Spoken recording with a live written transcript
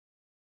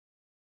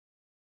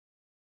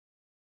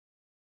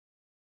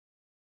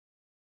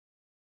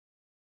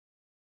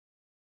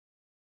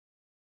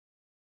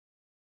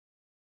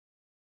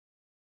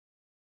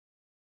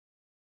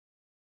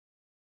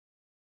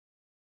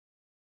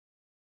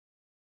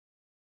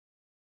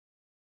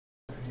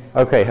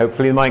Okay,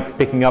 hopefully the mic's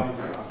picking up.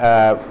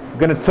 We're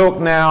going to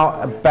talk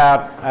now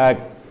about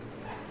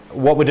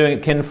what we're doing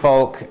at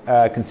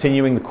Kinvolk,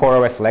 continuing the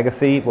CoreOS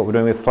legacy, what we're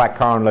doing with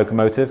Flatcar and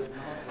Lokomotive.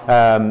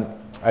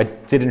 I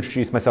did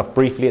introduce myself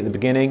briefly at the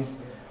beginning.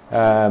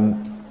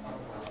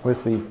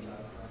 Where's the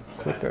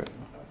clicker?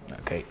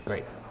 Okay,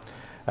 great.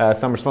 So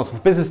I'm responsible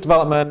for business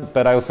development,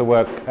 but I also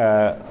work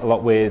a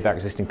lot with our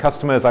existing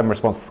customers. I'm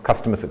responsible for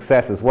customer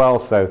success as well,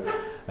 so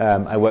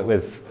I work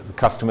with the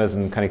customers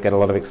and kind of get a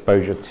lot of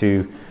exposure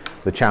to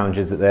the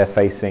challenges that they're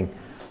facing.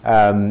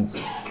 Who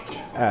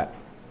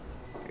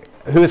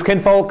is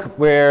Kinvolk?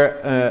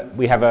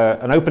 We have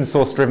an open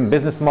source driven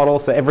business model,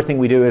 so everything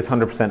we do is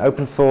 100%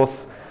 open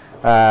source.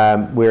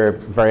 We're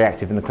very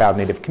active in the cloud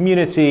native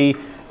community,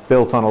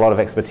 built on a lot of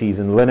expertise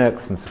in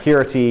Linux and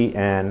security,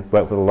 and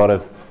work with a lot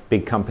of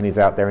big companies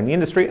out there in the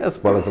industry, as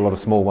well as a lot of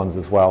small ones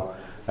as well,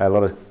 a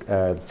lot of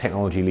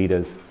technology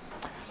leaders.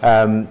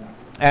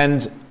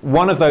 And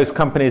one of those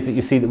companies that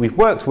you see that we've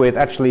worked with,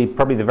 actually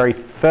probably the very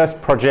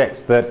first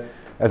project that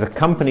as a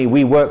company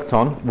we worked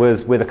on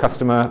was with a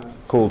customer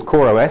called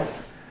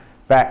CoreOS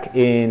back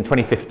in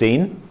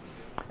 2015.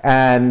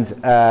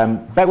 And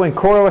back when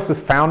CoreOS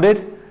was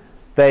founded,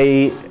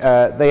 they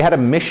had a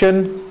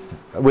mission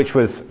which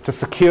was to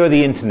secure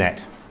the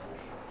internet,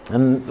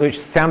 and which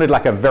sounded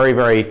like a very,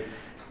 very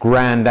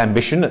grand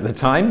ambition at the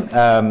time,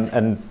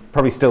 and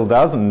probably still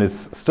does, and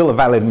is still a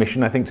valid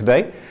mission, I think,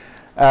 today.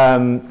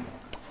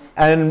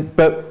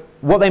 But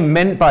what they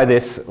meant by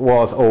this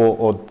was,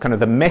 or kind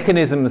of the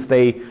mechanisms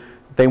they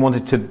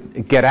wanted to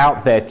get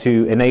out there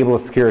to enable the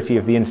security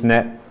of the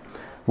internet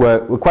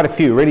were quite a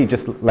few, really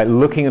just like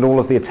looking at all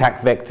of the attack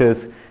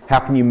vectors. How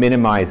can you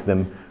minimize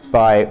them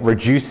by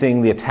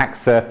reducing the attack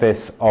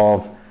surface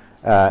of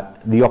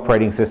the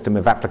operating system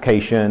of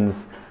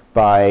applications,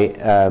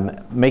 by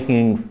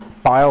making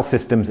file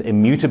systems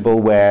immutable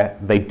where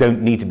they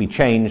don't need to be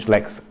changed.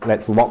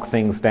 Let's lock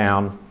things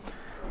down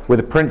with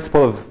a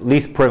principle of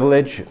least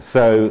privilege,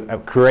 so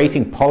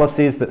creating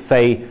policies that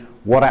say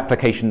what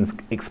applications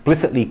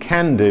explicitly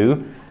can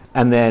do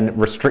and then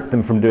restrict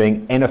them from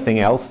doing anything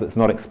else that's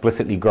not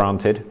explicitly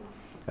granted.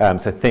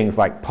 So things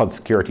like pod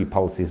security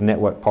policies,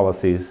 network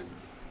policies,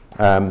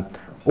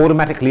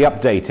 automatically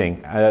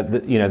updating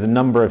the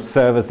number of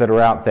servers that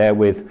are out there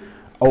with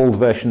old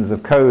versions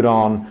of code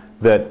on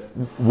that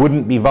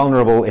wouldn't be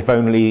vulnerable if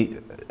only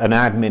an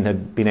admin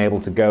had been able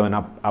to go and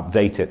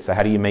update it. So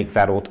how do you make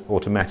that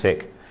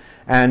automatic?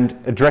 And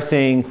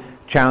addressing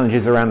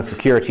challenges around the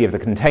security of the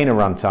container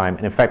runtime.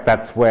 And in fact,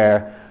 that's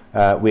where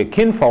we at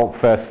Kinvolk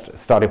first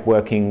started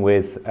working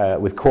with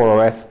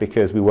CoreOS,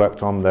 because we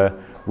worked on the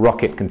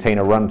Rocket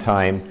container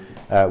runtime,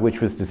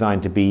 which was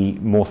designed to be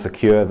more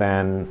secure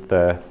than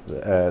the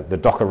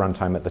Docker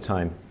runtime at the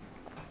time.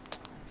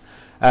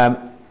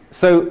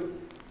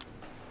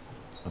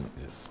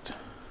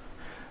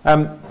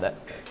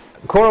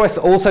 CoreOS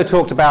also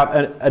talked about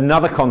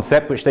another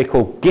concept which they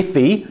call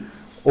Giphy,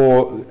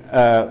 or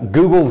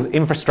Google's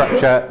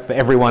infrastructure for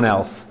everyone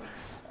else.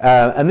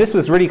 And this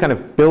was really kind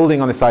of building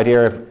on this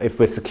idea of, if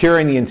we're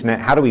securing the internet,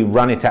 how do we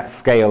run it at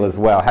scale as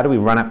well? How do we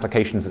run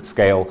applications at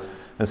scale?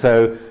 And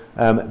so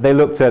they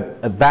looked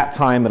at that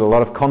time at a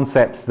lot of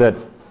concepts that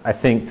I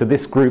think to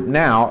this group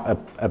now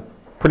are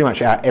pretty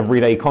much our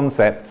everyday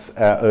concepts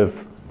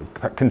of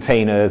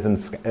containers and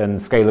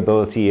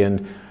scalability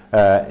and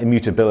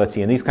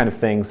immutability and these kind of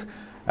things.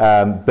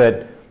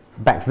 But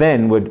back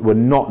then were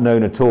not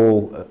known at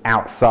all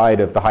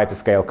outside of the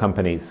hyperscale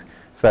companies.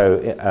 So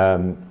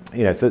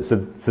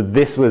so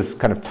this was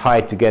kind of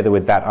tied together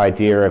with that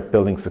idea of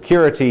building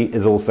security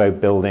is also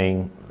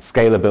building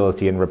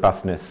scalability and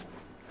robustness.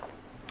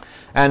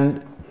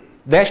 And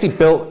they actually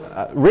built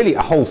really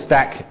a whole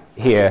stack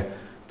here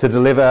to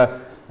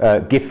deliver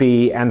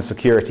Giphy and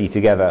security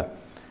together.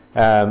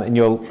 And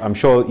I'm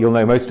sure you'll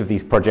know most of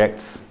these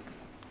projects.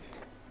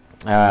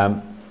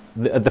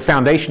 The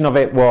foundation of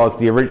it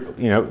was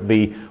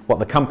what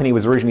the company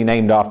was originally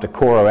named after,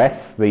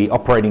 CoreOS, the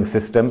operating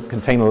system,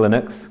 Container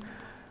Linux.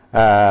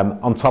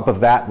 On top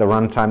of that, the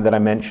runtime that I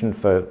mentioned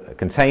for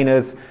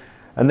containers.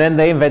 And then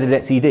they invented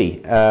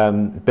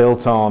etcd,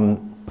 built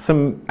on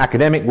some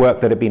academic work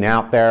that had been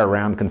out there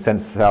around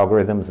consensus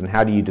algorithms and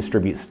how do you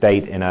distribute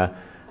state in an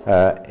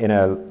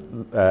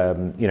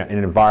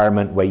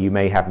environment where you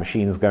may have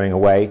machines going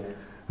away,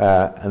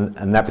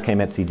 and that became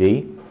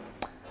etcd.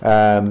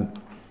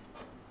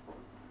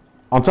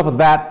 On top of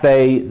that,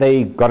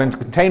 they got into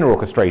container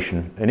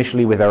orchestration,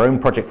 initially with their own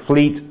project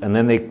Fleet, and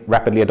then they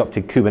rapidly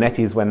adopted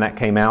Kubernetes when that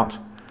came out,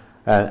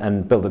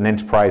 and built an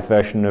enterprise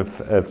version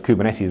of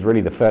Kubernetes,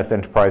 really the first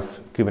enterprise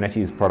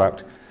Kubernetes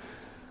product.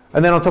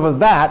 And then on top of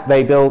that,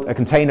 they built a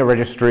container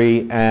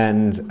registry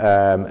and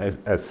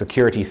a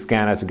security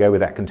scanner to go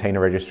with that container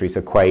registry, so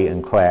Quay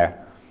and Claire.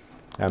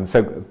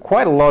 So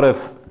quite a lot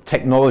of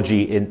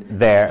technology in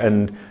there,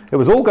 and it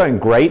was all going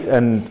great,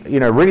 and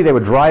really they were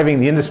driving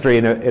the industry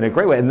in a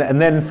great way. And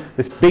then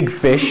this big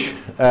fish,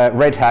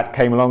 Red Hat,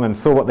 came along and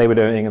saw what they were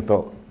doing and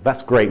thought,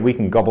 that's great, we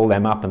can gobble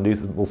them up and do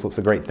all sorts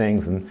of great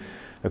things. And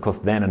of course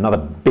then another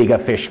bigger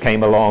fish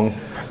came along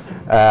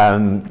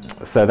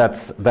So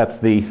that's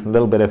the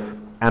little bit of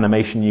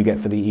animation you get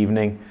for the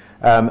evening.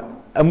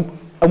 And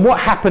what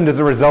happened as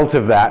a result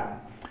of that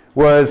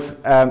was,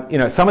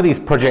 some of these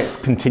projects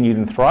continued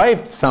and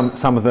thrived.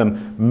 Some of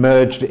them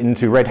merged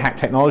into Red Hat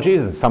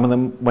technologies, and some of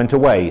them went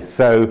away.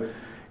 So,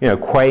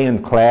 Quay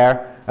and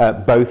Claire,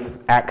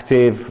 both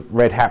active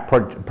Red Hat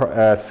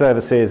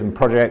services and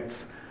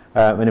projects.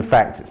 And in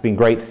fact, it's been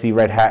great to see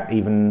Red Hat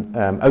even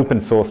open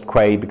sourced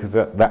Quay, because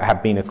that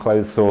had been a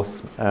closed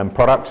source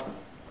product.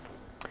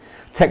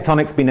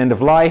 Tectonic's been end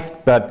of life,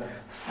 but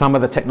some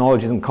of the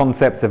technologies and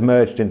concepts have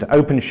merged into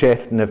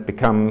OpenShift and have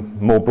become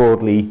more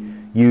broadly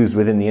used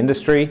within the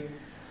industry.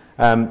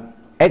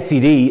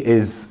 etcd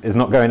is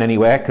not going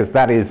anywhere, because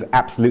that is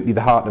absolutely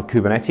the heart of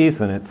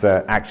Kubernetes, and it's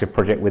an active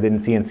project within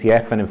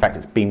CNCF, and in fact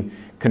it's been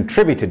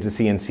contributed to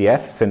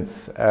CNCF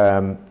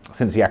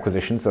since the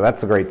acquisition, so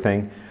that's a great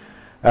thing.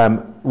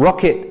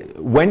 Rocket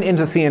went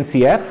into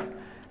CNCF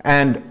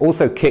and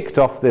also kicked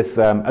off this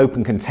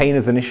Open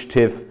Containers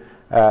initiative,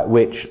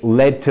 which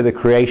led to the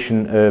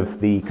creation of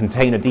the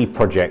Containerd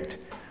project,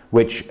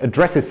 which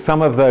addresses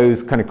some of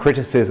those kind of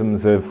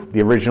criticisms of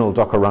the original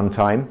Docker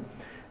runtime.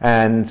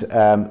 And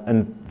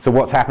so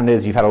what's happened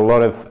is you've had a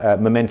lot of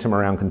momentum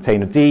around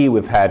Containerd.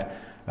 We've had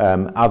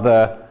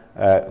other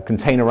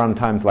container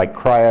runtimes like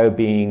Cryo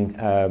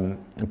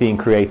being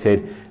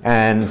created,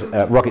 and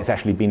Rocket's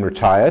actually been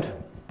retired.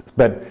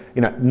 But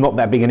not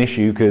that big an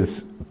issue,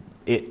 because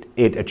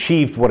it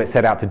achieved what it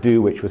set out to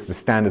do, which was to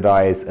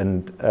standardize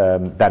and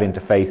that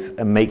interface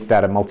and make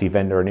that a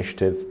multi-vendor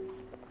initiative.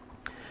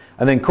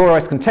 And then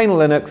CoreOS Container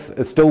Linux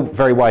is still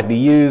very widely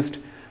used,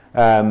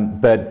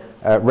 but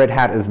Red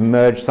Hat has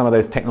merged some of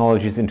those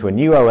technologies into a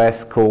new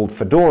OS called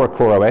Fedora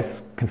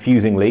CoreOS,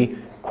 confusingly,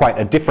 quite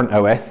a different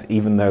OS,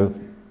 even though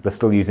they're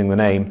still using the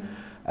name.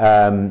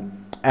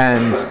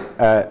 And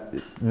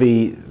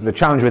the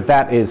challenge with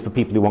that is, for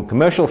people who want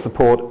commercial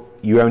support,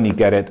 you only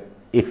get it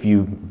if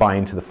you buy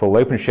into the full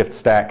OpenShift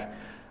stack.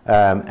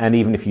 And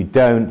even if you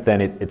don't, then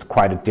it's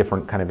quite a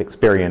different kind of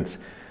experience.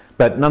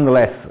 But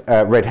nonetheless,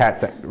 Red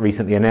Hat's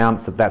recently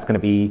announced that that's going to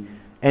be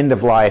end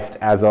of life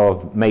as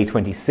of May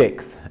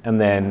 26th. And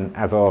then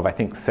as of, I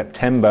think,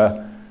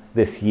 September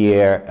this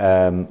year,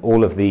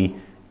 all of the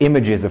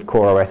images of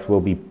CoreOS will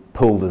be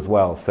pulled as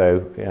well. So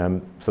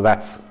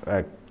that's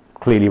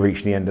clearly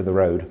reached the end of the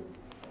road.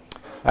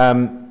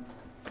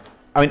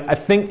 I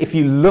think if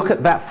you look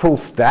at that full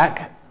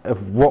stack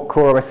of what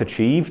CoreOS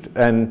achieved,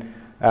 and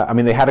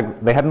they had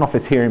an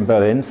office here in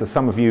Berlin, so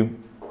some of you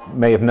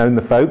may have known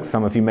the folks,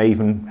 some of you may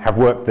even have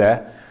worked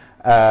there.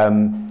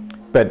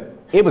 But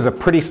it was a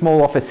pretty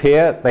small office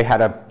here. They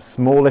had a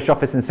smallish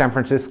office in San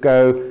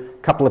Francisco,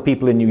 a couple of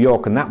people in New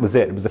York, and that was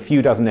it. It was a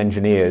few dozen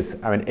engineers.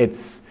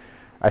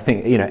 I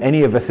think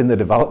any of us in the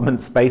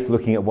development space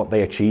looking at what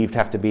they achieved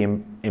have to be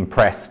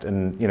impressed.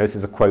 And this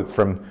is a quote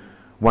from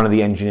one of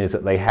the engineers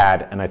that they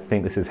had, and I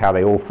think this is how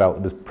they all felt.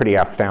 It was pretty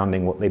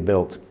astounding what they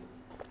built.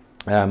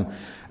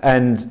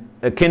 And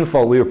at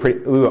Kinvolk, we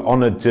were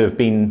honored to have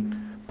been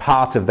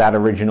part of that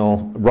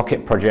original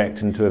Rocket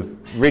project and to have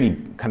really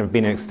kind of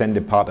been an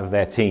extended part of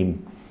their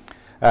team.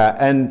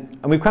 And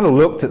we've kind of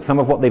looked at some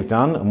of what they've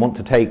done and want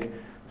to take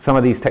some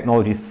of these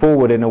technologies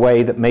forward in a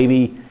way that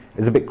maybe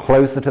is a bit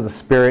closer to the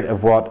spirit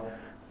of what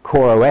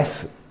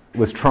CoreOS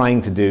was trying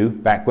to do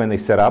back when they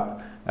set up,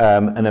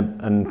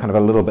 and kind of a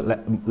little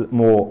bit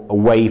more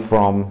away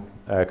from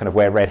kind of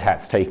where Red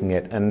Hat's taking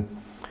it. And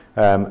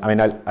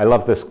I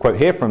love this quote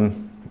here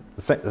from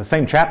the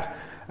same chap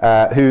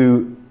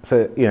who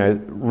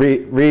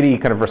really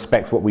kind of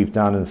respects what we've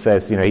done and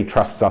says he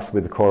trusts us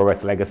with the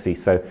CoreOS legacy.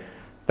 So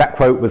that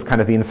quote was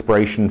kind of the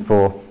inspiration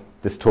for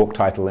this talk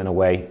title in a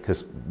way,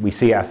 because we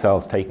see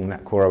ourselves taking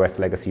that CoreOS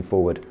legacy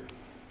forward.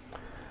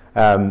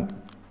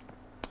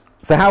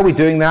 So how are we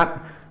doing that?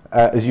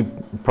 As you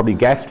probably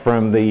guessed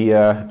from the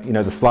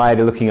the slide,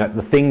 you're looking at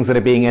the things that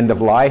are being end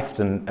of life,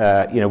 and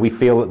we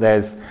feel that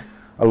there's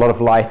a lot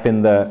of life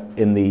in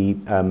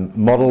the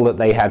model that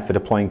they had for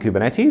deploying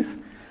Kubernetes,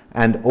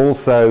 and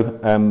also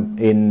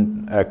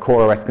in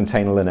CoreOS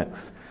Container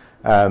Linux.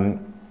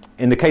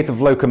 In the case of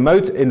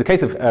Lokomotive, in the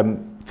case of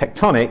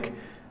Tectonic,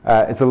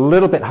 it's a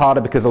little bit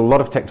harder because a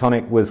lot of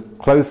Tectonic was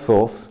closed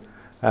source.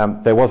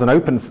 There was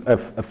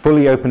a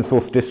fully open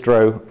source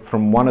distro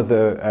from one of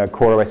the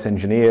CoreOS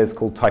engineers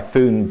called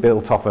Typhoon,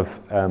 built off of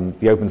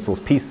the open source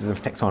pieces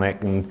of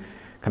Tectonic and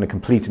kind of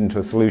completed into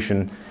a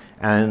solution.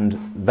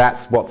 And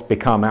that's what's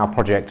become our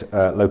project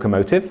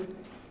Lokomotive,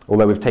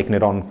 although we've taken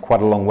it on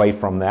quite a long way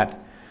from that.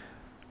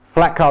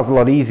 Flatcar's a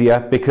lot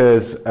easier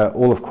because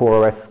all of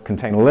CoreOS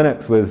Container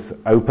Linux was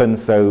open,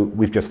 so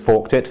we've just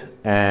forked it,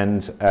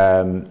 and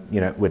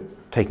we're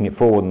taking it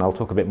forward, and I'll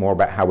talk a bit more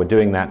about how we're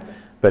doing that.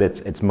 But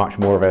it's much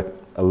more of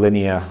a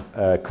linear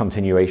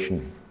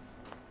continuation.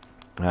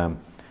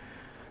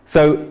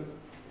 So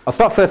I'll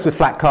start first with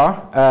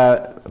Flatcar.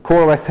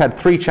 CoreOS had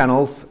 3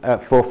 channels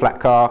for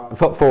Flatcar,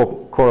 for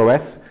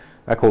CoreOS,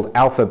 called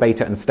Alpha,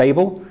 Beta, and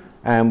Stable.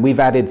 And we've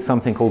added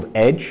something called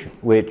Edge,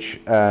 which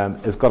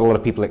has got a lot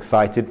of people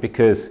excited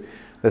because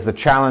there's a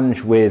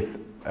challenge with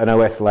an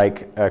OS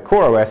like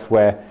CoreOS,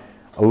 where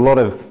a lot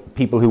of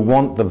people who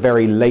want the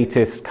very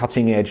latest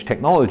cutting-edge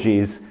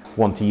technologies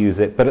want to use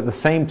it, but at the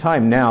same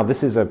time now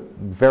this is a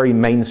very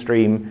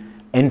mainstream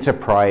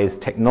enterprise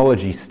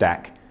technology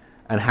stack.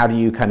 And how do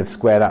you kind of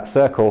square that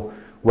circle?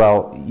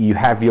 Well, you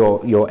have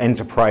your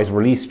enterprise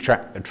release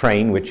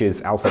train, which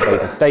is alpha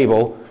beta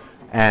stable,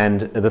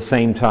 and at the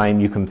same time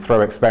you can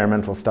throw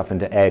experimental stuff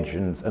into Edge.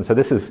 And so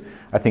this has,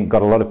 I think,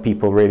 got a lot of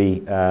people really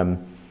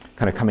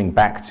kind of coming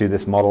back to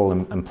this model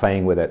and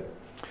playing with it.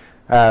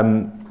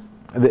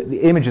 The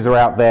images are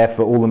out there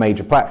for all the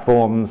major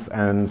platforms,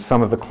 and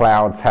some of the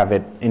clouds have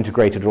it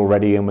integrated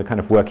already, and we're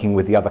kind of working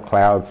with the other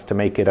clouds to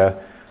make it a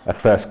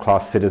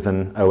first-class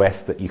citizen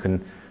OS that you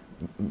can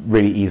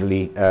really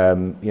easily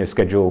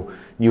schedule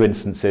new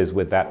instances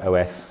with that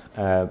OS.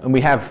 And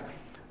we have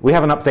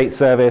an update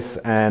service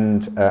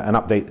and an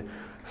update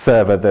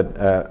server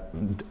that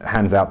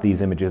hands out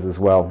these images as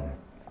well,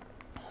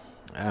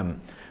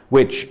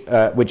 which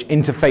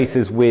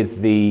interfaces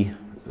with the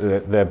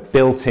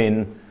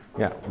built-in,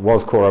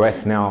 was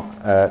CoreOS,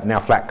 now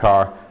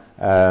Flatcar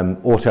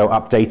auto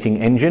updating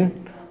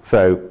engine.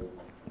 So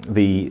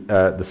the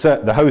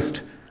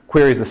host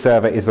queries the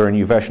server, is there a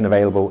new version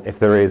available? If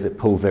there is, it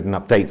pulls it and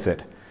updates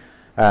it.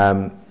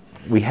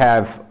 We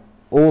have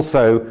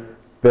also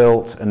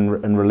built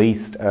and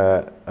released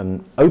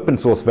an open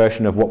source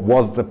version of what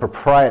was the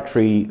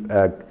proprietary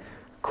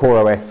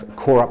CoreOS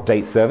core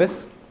update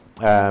service.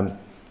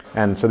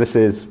 And so this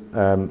is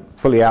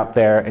fully out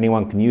there.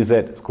 Anyone can use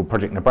it. It's called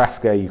Project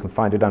Nebraska. You can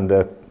find it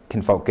under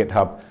Kinvolk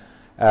GitHub.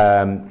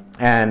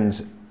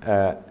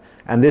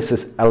 And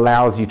this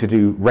allows you to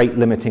do rate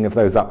limiting of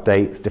those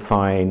updates,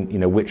 define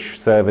which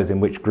servers in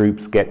which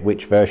groups get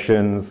which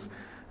versions,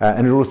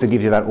 and it also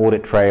gives you that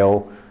audit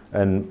trail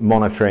and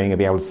monitoring and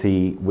be able to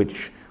see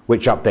which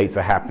updates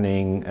are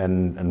happening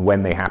and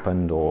when they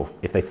happened, or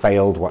if they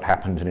failed, what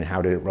happened and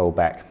how did it roll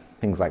back,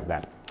 things like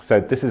that. So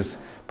this is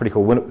pretty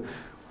cool.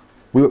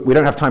 We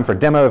don't have time for a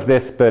demo of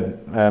this,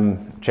 but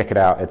check it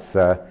out. It's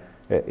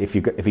if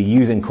you're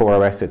using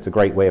CoreOS, it's a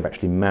great way of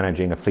actually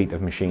managing a fleet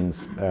of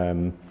machines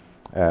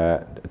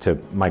to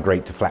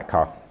migrate to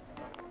Flatcar.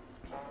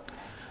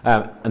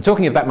 And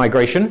talking of that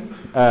migration,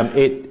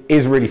 it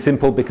is really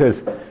simple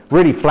because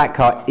really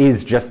Flatcar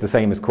is just the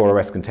same as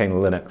CoreOS Container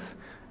Linux.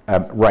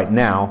 Right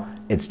now,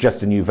 it's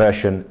just a new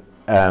version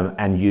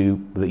that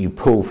you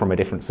pull from a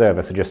different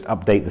server. So just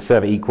update the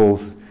server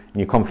equals in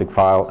your config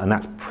file, and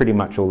that's pretty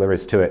much all there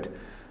is to it.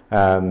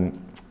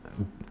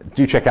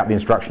 Do check out the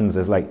instructions.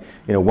 There's like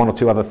one or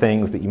two other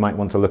things that you might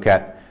want to look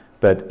at,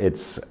 but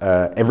it's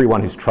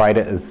everyone who's tried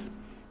it has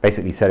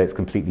basically said it's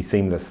completely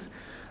seamless.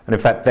 And in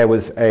fact, there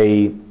was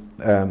a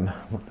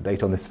what's the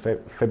date on this?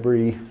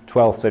 February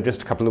 12th, so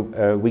just a couple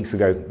of weeks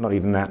ago, not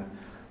even that.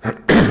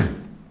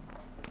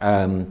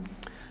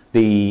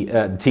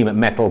 The team at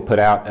Metal put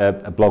out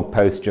a blog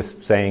post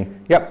just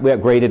saying, "Yep, we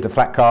upgraded to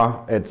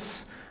Flatcar.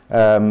 It's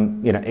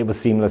it was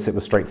seamless, it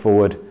was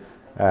straightforward."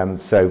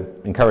 So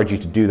encourage you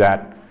to do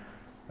that.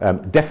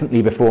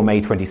 Definitely before May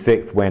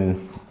 26th,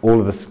 when all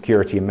of the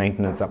security and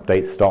maintenance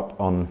updates stop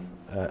on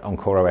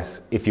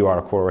CoreOS, if you are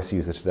a CoreOS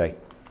user today.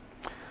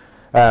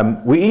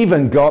 We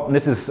even got, and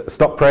this is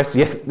stop press,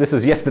 yes, this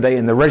was yesterday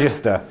in the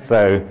register,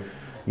 so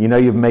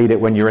you've made it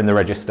when you're in the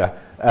register.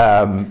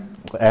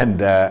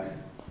 And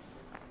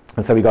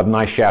so we got a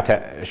nice shout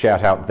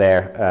out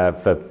there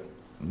for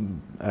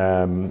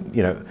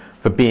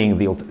being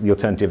the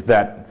alternative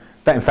that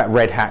in fact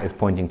Red Hat is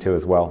pointing to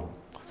as well.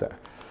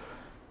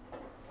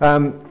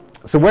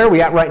 So where are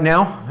we at right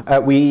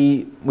now?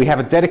 We have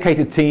a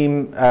dedicated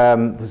team.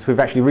 So we've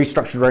actually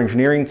restructured our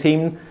engineering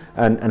team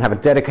and have a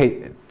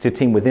dedicated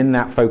team within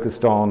that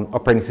focused on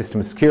operating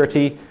system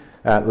security,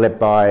 led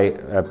by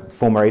a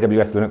former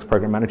AWS Linux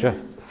program manager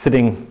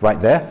sitting right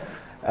there.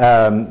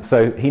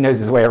 So he knows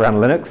his way around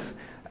Linux.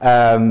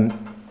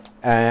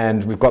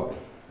 And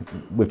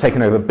we've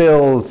taken over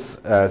builds,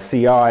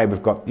 CI,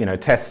 we've got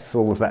tests,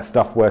 all of that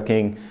stuff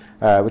working,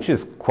 which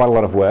is quite a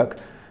lot of work.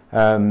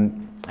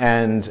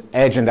 And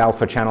Edge and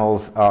Alpha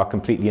channels are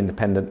completely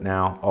independent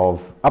now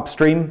of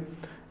upstream,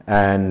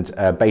 and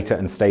beta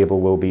and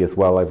stable will be as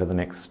well over the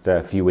next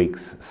few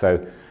weeks. So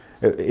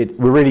we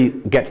really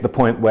get to the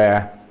point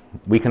where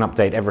we can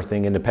update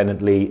everything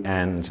independently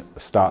and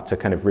start to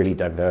kind of really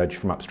diverge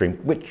from upstream,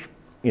 which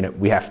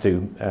we have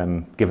to,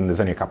 given there's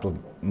only a couple of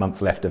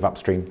months left of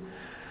upstream.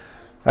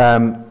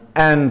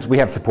 And we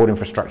have support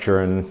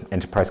infrastructure and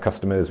enterprise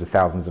customers with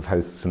thousands of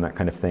hosts and that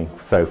kind of thing.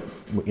 So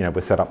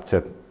we're set up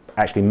to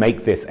actually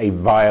make this a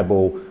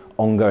viable,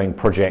 ongoing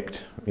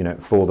project,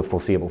 for the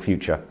foreseeable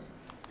future.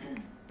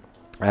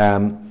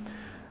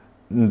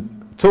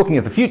 Talking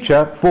of the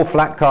future, for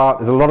Flatcar,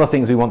 there's a lot of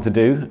things we want to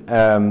do.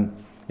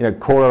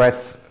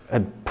 CoreOS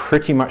had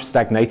pretty much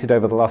stagnated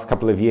over the last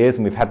couple of years,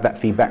 and we've had that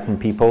feedback from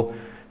people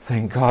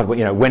saying, God,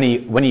 when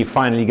are you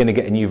finally going to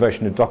get a new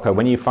version of Docker?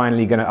 When are you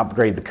finally going to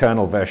upgrade the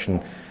kernel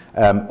version?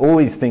 All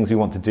these things we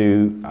want to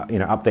do,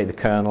 update the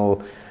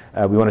kernel.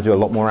 We want to do a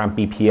lot more around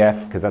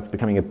BPF because that's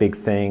becoming a big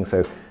thing.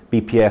 So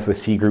BPF with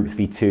C groups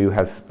v2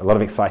 has a lot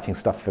of exciting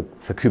stuff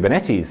for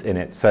Kubernetes in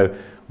it. So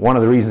one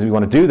of the reasons we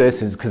want to do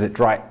this is because it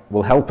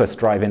will help us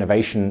drive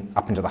innovation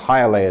up into the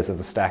higher layers of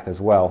the stack as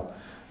well.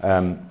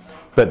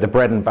 But the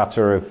bread and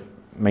butter of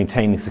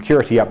maintaining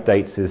security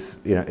updates is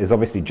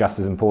obviously just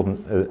as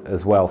important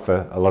as well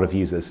for a lot of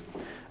users.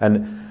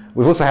 And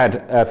we've also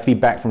had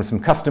feedback from some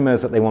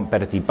customers that they want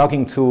better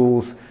debugging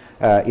tools.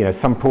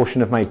 Some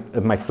portion of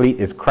my fleet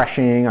is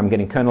crashing. I'm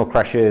getting kernel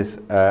crashes.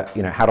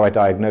 How do I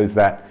diagnose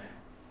that?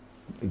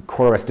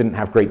 CoreOS didn't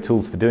have great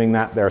tools for doing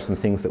that. There are some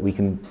things that we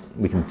can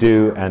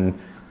do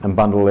and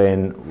bundle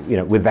in,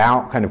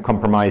 without kind of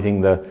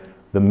compromising the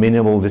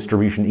minimal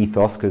distribution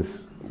ethos,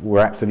 because we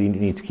absolutely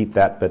need to keep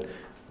that, but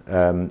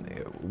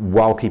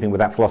while keeping with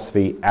that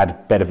philosophy,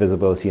 add better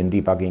visibility and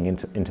debugging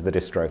into the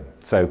distro.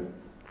 So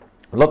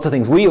lots of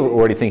things we are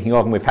already thinking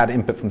of, and we've had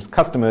input from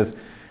customers.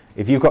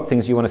 If you've got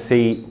things you want to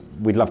see,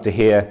 we'd love to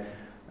hear.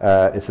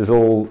 This is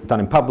all done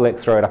in public,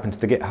 throw it up into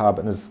the GitHub,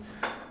 and as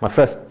my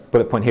first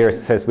bullet point here, it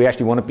says we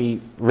actually want to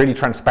be really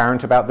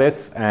transparent about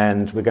this,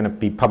 and we're going to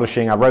be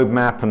publishing our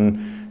roadmap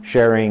and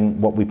sharing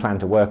what we plan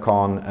to work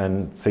on,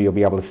 and so you'll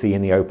be able to see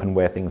in the open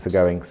where things are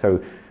going.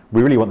 So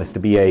we really want this to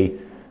be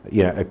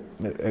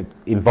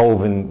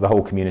involving the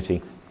whole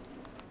community.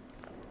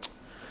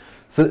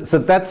 So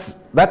that's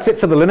it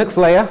for the Linux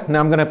layer. Now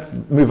I'm going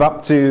to move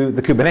up to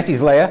the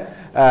Kubernetes layer.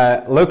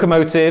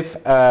 Lokomotive.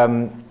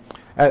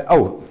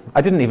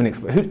 I didn't even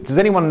explain. Does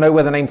anyone know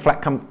where the name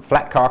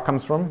Flatcar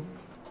comes from?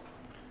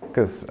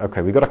 Because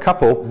we got a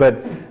couple,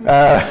 but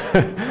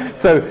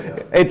so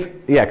it's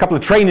a couple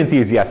of train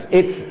enthusiasts.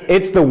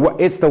 It's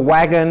the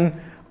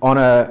wagon on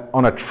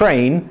a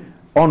train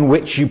on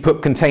which you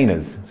put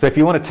containers. So if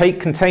you want to take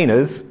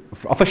containers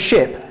off a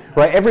ship,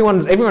 right?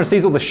 Everyone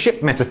sees all the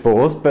ship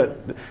metaphors, but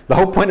the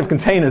whole point of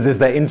containers is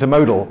they're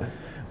intermodal.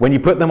 When you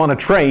put them on a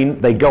train,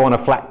 they go on a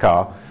flat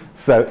car.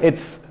 So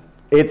it's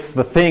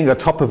the thing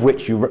atop of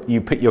which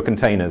you put your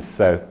containers.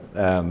 So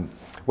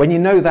when you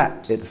know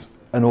that, it's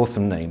an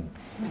awesome name.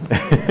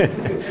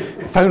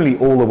 If only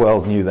all the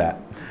world knew that.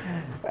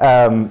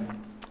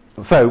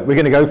 So we're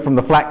going to go from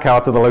the flat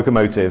car to the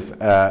locomotive.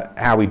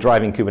 How are we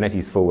driving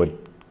Kubernetes forward?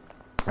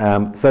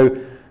 So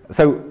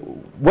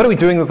what are we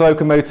doing with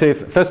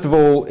Lokomotive? First of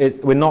all,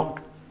 we're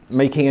not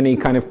making any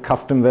kind of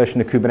custom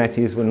version of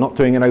Kubernetes. We're not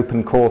doing an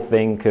open core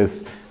thing,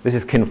 because this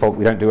is Kinvolk.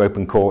 We don't do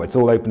open core. It's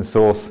all open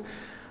source.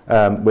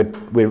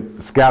 We're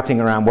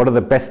scouting around what are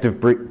the best of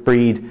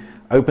breed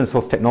open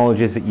source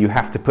technologies that you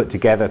have to put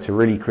together to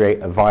really create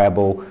a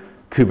viable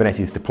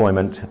Kubernetes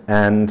deployment,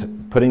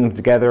 and putting them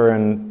together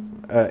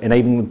and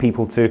enabling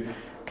people to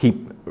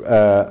keep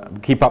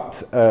up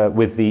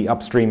with the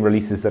upstream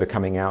releases that are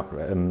coming out,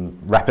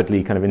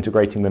 rapidly kind of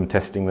integrating them,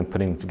 testing them,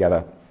 putting them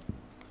together.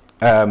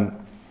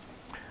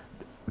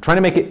 Trying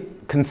to make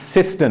it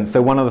consistent.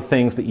 So one of the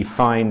things that you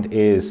find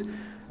is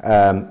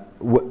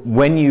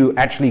when you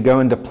actually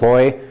go and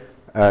deploy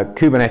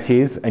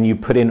Kubernetes and you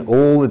put in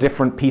all the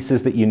different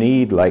pieces that you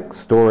need, like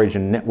storage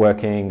and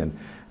networking and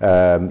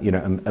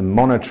and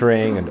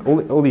monitoring and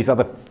all these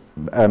other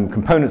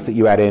components that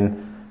you add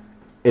in,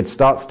 it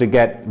starts to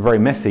get very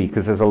messy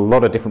because there's a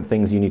lot of different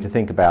things you need to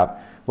think about.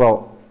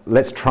 Well,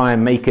 let's try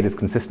and make it as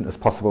consistent as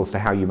possible as to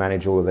how you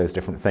manage all of those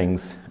different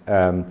things.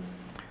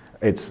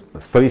 It's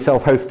fully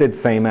self-hosted,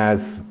 same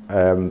as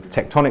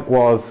Tectonic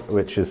was,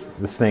 which is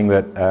this thing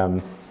that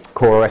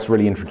CoreOS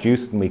really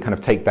introduced, and we kind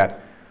of take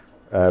that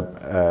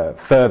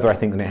further, I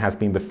think, than it has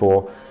been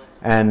before.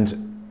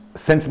 And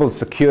sensible,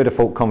 secure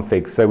default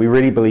configs. So we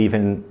really believe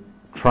in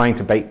trying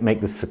to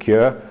make this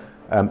secure.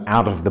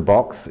 Out of the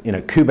box.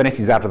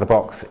 Kubernetes out of the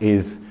box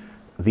is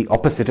the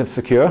opposite of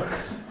secure.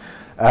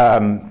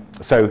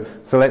 So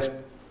let's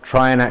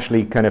try and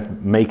actually kind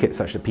of make it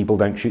such that people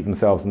don't shoot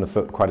themselves in the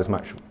foot quite as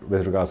much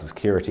with regards to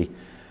security.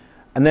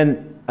 And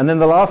then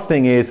the last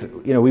thing is,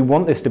 we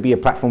want this to be a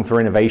platform for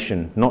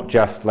innovation, not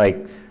just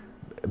like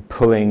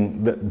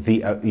pulling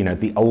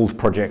the old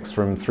projects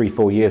from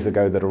 3-4 years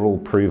ago that are all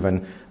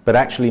proven, but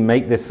actually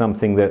make this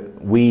something that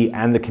we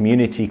and the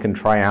community can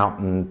try out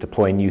and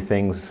deploy new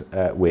things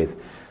with.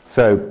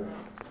 So,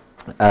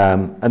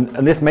 and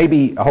this may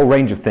be a whole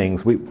range of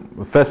things.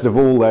 First of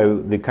all,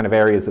 though, the kind of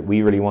areas that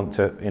we really want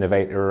to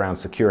innovate are around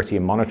security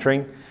and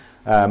monitoring.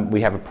 We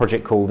have a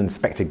project called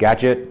Inspector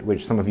Gadget,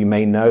 which some of you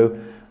may know,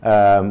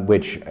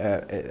 which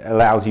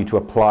allows you to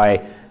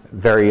apply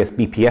various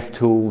BPF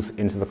tools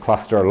into the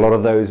cluster. A lot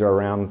of those are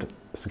around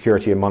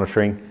security and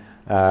monitoring.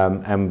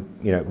 And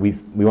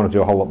we want to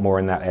do a whole lot more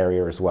in that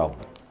area as well.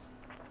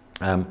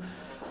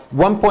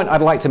 One point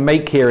I'd like to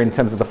make here in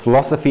terms of the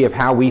philosophy of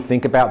how we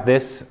think about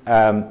this,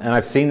 and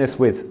I've seen this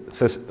with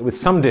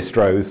some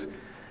distros,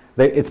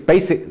 the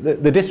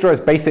distro is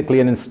basically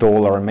an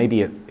installer, and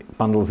maybe it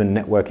bundles in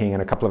networking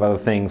and a couple of other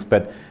things,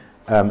 but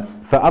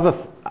for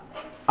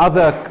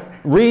other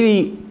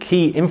really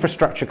key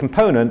infrastructure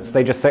components,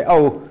 they just say,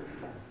 oh,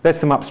 there's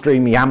some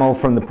upstream YAML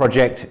from the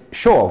project.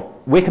 Sure,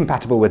 we're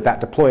compatible with that.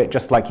 Deploy it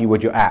just like you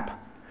would your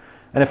app.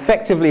 And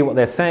effectively what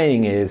they're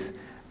saying is,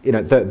 the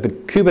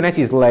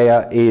Kubernetes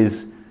layer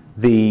is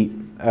the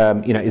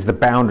is the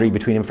boundary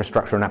between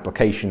infrastructure and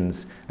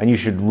applications, and you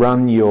should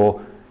run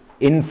your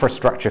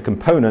infrastructure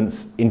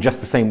components in just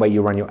the same way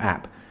you run your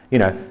app.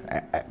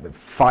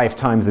 5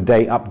 times a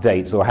day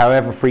updates, or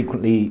however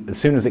frequently, as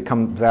soon as it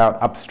comes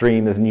out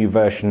upstream, there's a new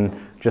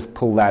version, just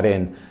pull that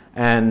in.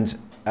 And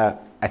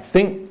I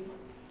think,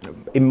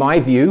 in my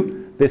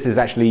view, this is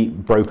actually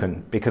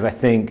broken, because I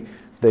think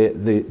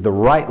the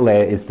right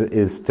layer is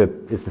to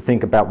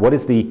think about what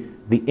is the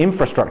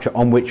infrastructure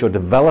on which your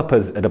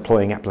developers are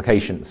deploying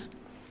applications.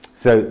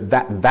 So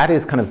that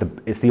is kind of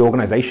it's the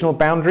organizational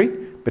boundary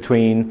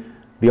between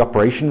the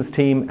operations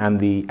team and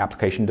the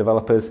application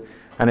developers,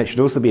 and it should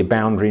also be a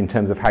boundary in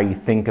terms of how you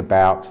think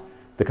about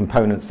the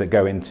components that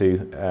go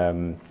into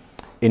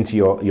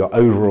your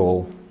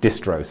overall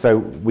distro. So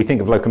we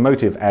think of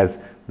Lokomotive as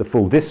the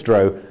full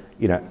distro,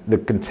 the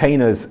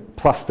containers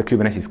plus the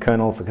Kubernetes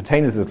kernel. So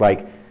containers is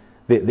like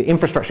the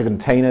infrastructure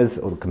containers,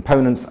 or the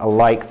components are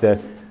like the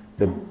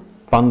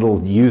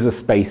bundled user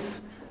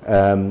space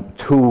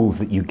tools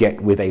that you get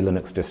with a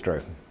Linux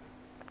distro.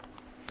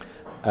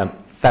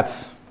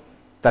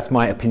 That's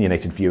my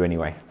opinionated view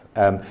anyway.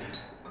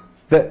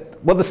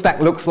 What the stack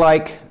looks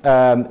like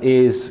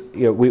is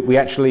we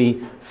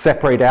actually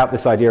separate out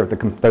this idea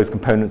of those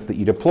components that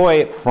you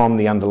deploy from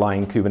the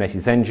underlying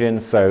Kubernetes engine.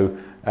 So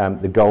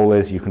the goal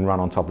is you can run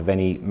on top of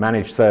any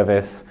managed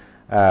service.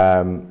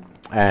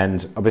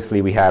 And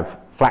obviously we have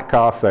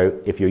Flatcar, so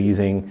if you're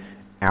using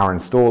our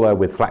installer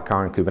with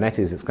Flatcar and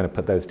Kubernetes, it's going to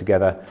put those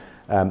together.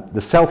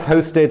 The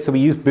self-hosted, so we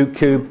use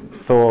Bootkube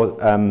for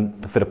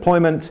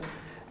deployment,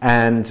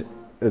 and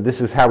this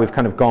is how we've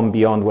kind of gone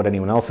beyond what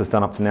anyone else has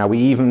done up to now. We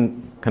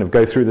even kind of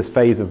go through this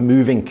phase of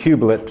moving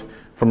kubelet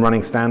from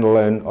running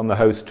standalone on the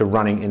host to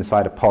running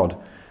inside a pod.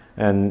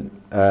 And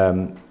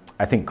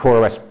I think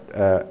CoreOS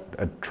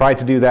tried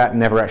to do that,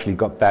 never actually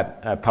got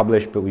that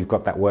published, but we've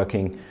got that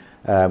working,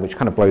 which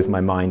kind of blows my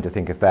mind to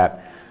think of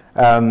that.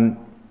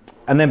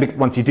 And then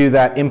once you do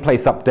that,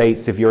 in-place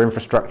updates of your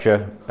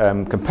infrastructure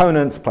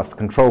components plus the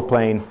control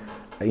plane,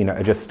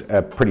 are just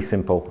pretty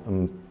simple.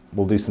 And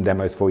we'll do some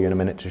demos for you in a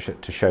minute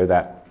to show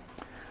that.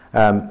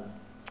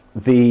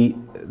 The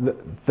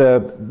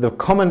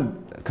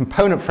common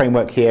component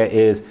framework here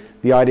is,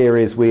 the idea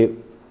is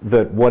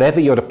that whatever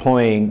you're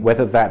deploying,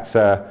 whether that's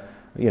an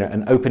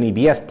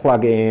OpenEBS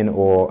plugin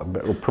or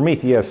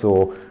Prometheus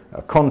or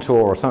Contour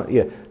or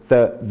something,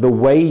 the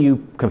way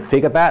you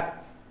configure that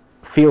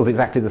feels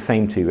exactly the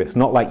same to you. It's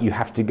not like you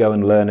have to go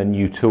and learn a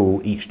new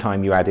tool each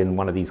time you add in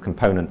one of these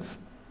components.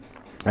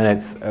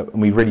 And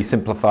we really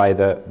simplify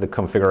the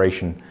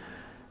configuration.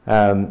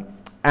 And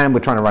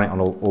we're trying to run it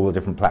on all the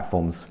different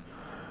platforms.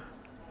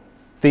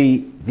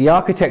 The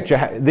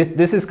architecture,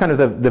 this is kind of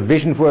the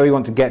vision for where we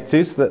want to get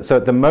to. So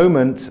at the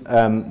moment,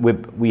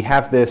 we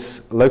have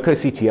this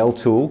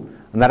lococtl tool,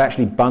 and that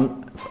actually,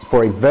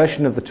 for a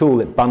version of the tool,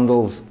 it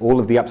bundles all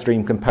of the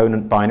upstream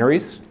component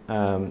binaries.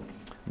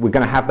 We're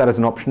going to have that as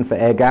an option for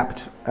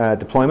air-gapped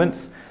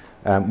deployments.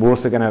 We're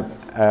also going to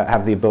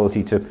have the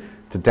ability to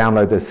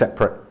download those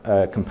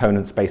separate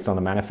components based on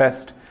the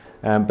manifest.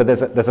 But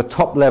there's a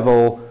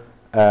top-level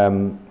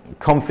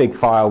config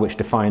file which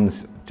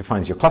defines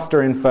your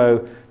cluster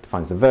info,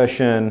 defines the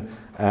version,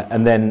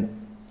 and then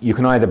you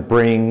can either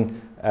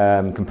bring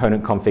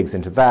component configs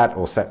into that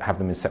or have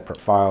them in separate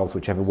files,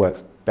 whichever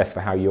works best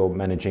for how you're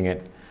managing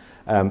it.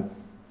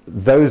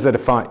 Those are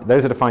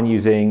defined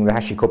using the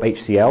HashiCorp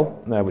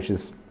HCL, which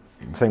is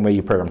the same way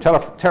you program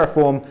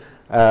Terraform.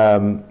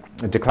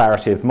 A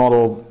declarative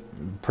model,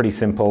 pretty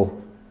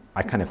simple.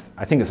 I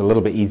think it's a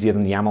little bit easier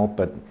than YAML,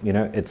 but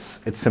it's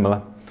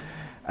similar.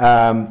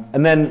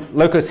 And then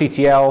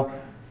lococtl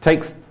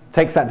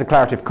takes that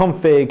declarative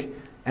config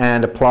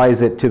and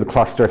applies it to the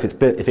cluster.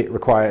 If it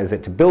requires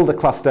it to build a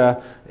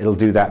cluster, it'll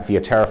do that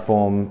via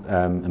Terraform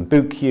and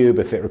Bootkube.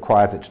 If it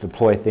requires it to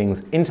deploy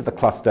things into the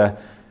cluster,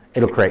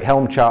 it'll create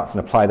Helm charts and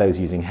apply those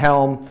using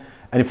Helm.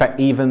 And in fact,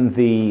 even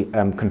the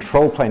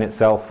control plane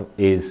itself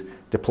is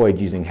deployed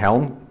using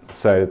Helm.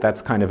 So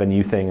that's kind of a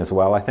new thing as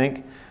well, I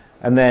think.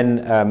 And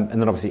then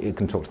obviously it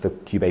can talk to the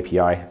Kube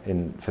API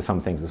for some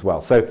things as well.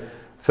 So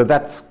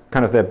that's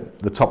kind of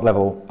the top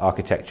level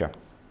architecture.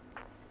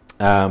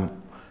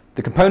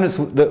 The components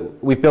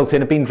that we've built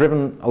in have been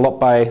driven a lot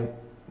by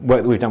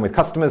work that we've done with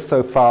customers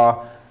so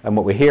far and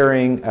what we're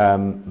hearing,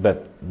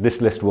 but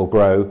this list will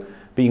grow.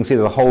 But you can see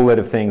there's a whole load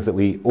of things that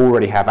we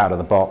already have out of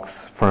the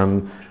box,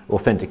 from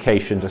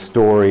authentication to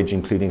storage,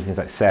 including things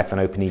like Ceph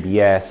and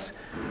OpenEBS,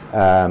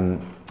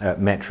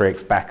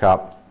 metrics,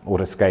 backup,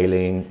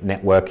 auto-scaling,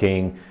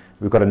 networking.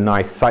 We've got a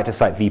nice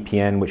site-to-site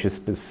VPN,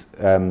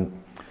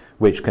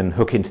 which can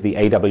hook into the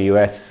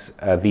AWS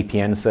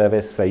VPN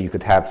service. So you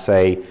could have,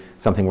 say,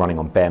 something running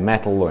on bare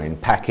metal or in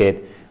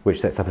Packet, which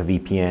sets up a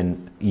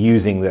VPN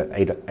using the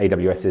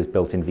AWS's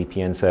built-in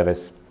VPN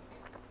service.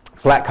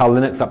 Flatcar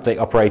Linux update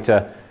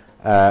operator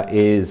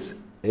is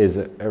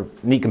a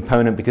neat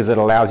component because it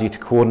allows you to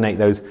coordinate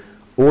those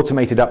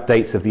automated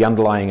updates of the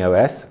underlying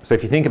OS. So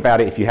if you think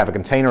about it, if you have a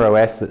container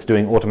OS that's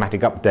doing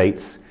automatic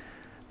updates,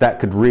 that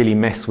could really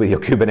mess with your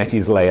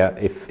Kubernetes layer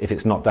if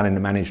it's not done in a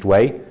managed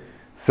way.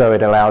 So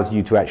it allows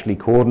you to actually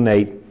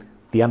coordinate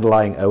the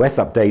underlying OS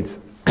updates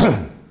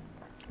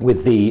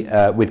with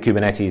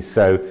Kubernetes.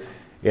 So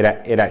it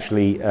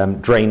actually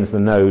drains the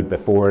node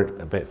before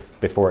it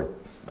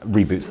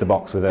reboots the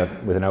box with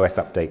an OS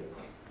update.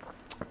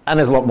 And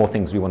there's a lot more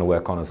things we want to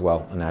work on as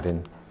well and add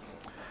in.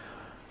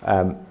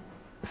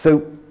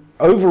 So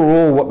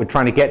overall, what we're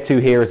trying to get to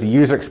here is a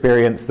user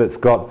experience that's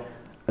got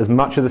as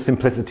much of the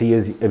simplicity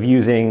of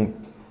using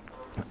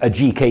a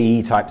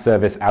GKE type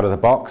service out of the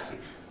box,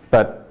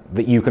 but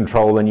that you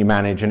control and you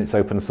manage, and it's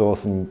open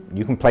source and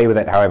you can play with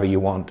it however you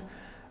want.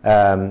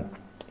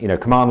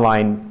 Command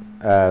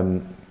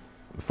line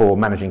for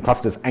managing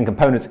clusters and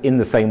components in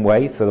the same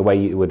way. So the way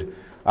you would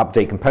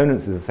update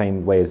components is the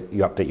same way as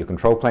you update your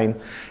control plane.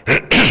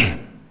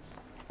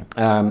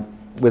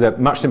 With a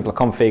much simpler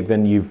config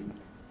than you've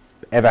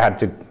ever had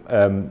to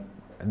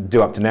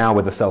do up to now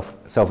with the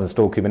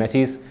self-installed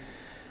Kubernetes.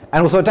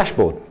 And also a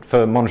dashboard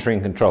for monitoring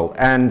and control.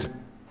 And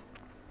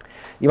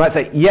you might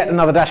say, yet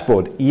another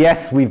dashboard.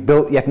 Yes, we've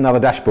built yet another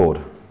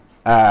dashboard.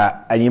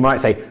 And you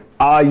might say,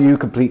 are you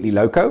completely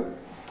loco?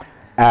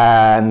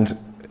 And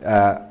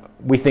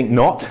we think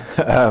not,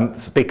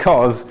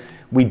 because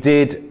we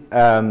did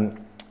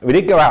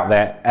go out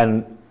there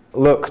and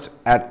looked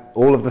at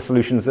all of the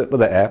solutions that were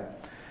there.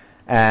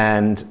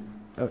 And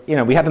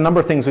we had a number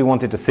of things we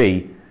wanted to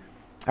see.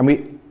 And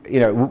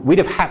we'd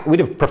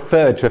have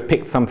preferred to have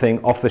picked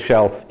something off the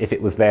shelf if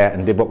it was there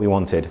and did what we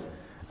wanted.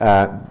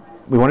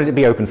 We wanted it to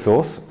be open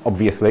source,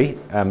 obviously.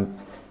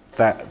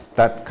 That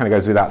kind of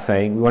goes without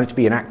saying. We want it to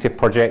be an active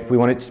project. We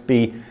want it to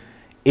be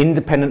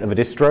independent of a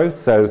distro.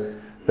 So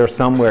there are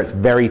some where it's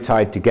very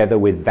tied together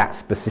with that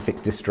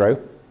specific distro.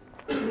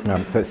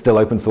 So it's still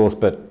open source,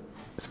 but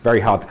it's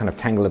very hard to kind of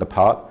tangle it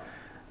apart.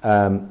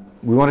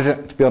 We wanted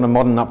it to be on a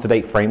modern,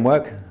 up-to-date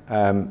framework.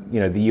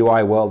 The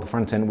UI world, the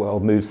front-end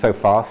world moves so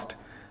fast,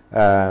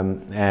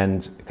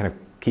 and kind of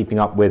keeping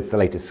up with the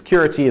latest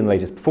security and the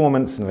latest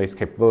performance and the latest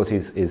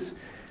capabilities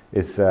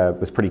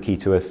was pretty key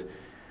to us.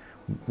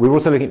 We were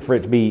also looking for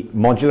it to be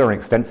modular and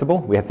extensible.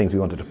 We had things we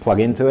wanted to plug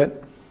into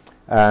it.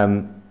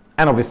 And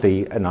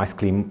obviously a nice,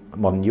 clean,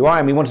 modern UI.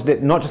 And we wanted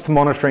it not just for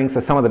monitoring, so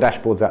some of the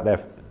dashboards out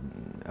there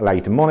allow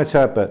you to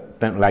monitor, but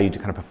don't allow you to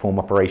kind of perform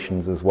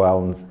operations as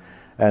well.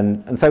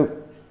 And so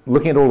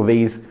looking at all of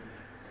these,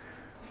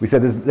 we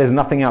said there's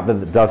nothing out there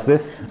that does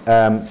this.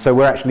 So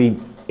we're actually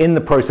in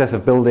the process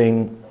of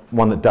building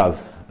one that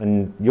does.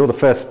 And you're the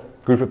first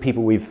group of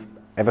people we've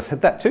ever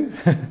said that to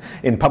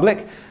in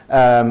public.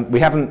 We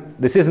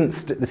haven't, this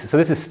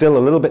is still a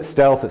little bit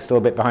stealth, it's still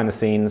a bit behind the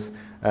scenes.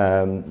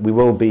 We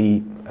will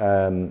be,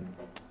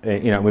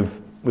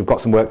 we've got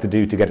some work to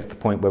do to get it to the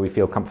point where we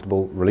feel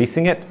comfortable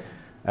releasing it.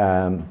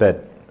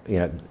 But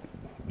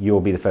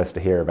you'll be the first to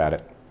hear about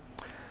it.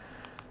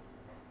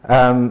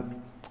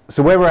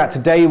 So where we're at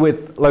today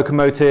with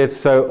Lokomotive,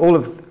 so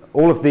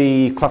all of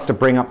the cluster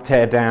bring up,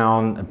 tear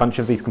down, a bunch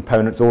of these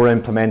components all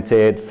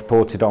implemented,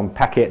 supported on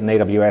Packet and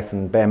AWS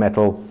and bare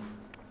metal.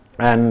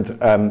 And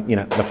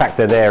the fact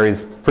they're there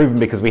is proven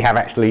because we have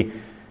actually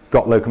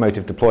got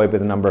Lokomotive deployed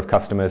with a number of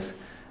customers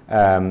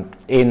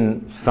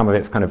in some of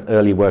its kind of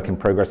early work in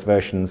progress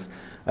versions.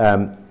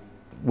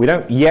 We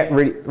don't yet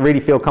really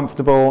feel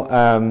comfortable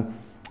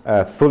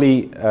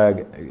fully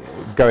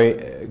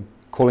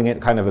calling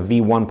it kind of a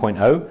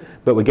V1.0,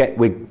 but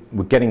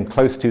we're getting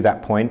close to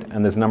that point,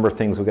 and there's a number of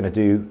things we're going to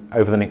do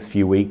over the next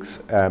few weeks.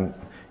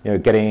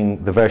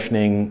 Getting the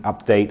versioning,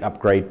 update,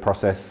 upgrade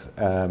process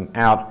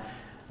out,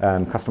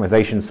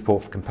 customization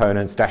support for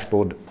components,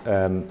 dashboard,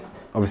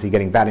 obviously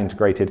getting that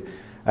integrated,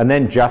 and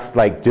then just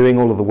like doing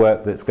all of the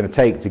work that's going to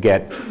take to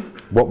get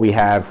what we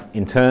have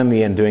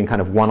internally and doing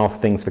kind of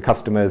one-off things for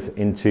customers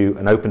into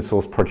an open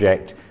source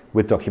project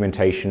with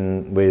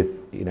documentation,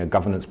 with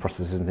governance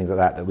processes and things like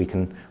that we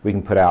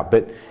can put out.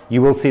 But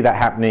you will see that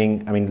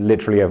happening. I mean,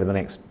 literally over the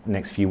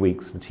next few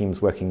weeks. The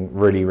team's working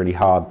really, really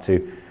hard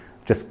to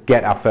just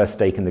get our first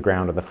stake in the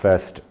ground of the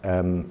first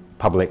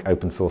public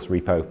open source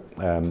repo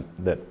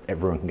that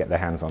everyone can get their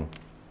hands on.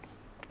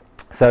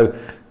 So,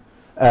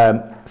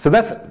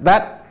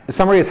 that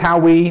summary is how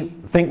we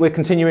think we're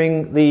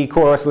continuing the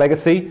CoreOS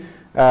legacy.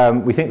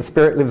 We think the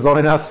spirit lives on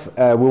in us.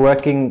 We're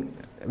working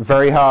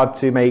very hard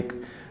to make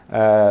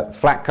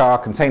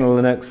Flatcar Container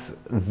Linux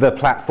the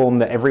platform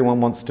that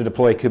everyone wants to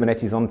deploy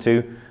Kubernetes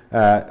onto.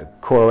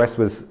 CoreOS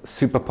was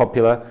super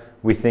popular.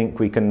 We think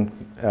we can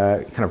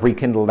kind of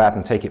rekindle that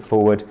and take it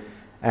forward.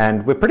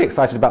 And we're pretty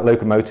excited about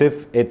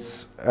Lokomotive.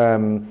 It's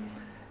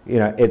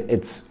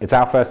it's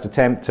our first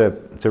attempt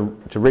to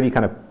really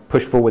kind of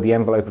push forward the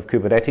envelope of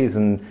Kubernetes,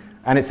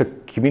 and it's a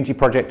community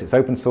project. It's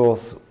open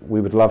source.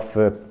 We would love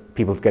for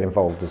people to get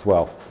involved as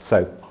well.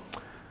 So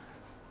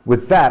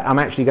with that, I'm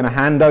actually going to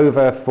hand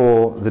over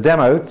for the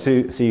demo so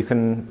you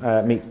can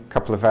meet a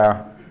couple of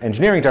our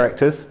engineering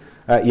directors,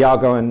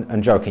 Iago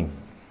and Joaquim.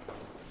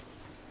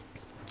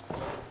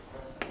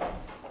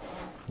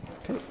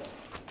 Okay.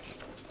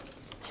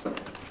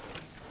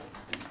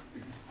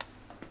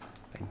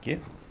 Thank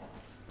you.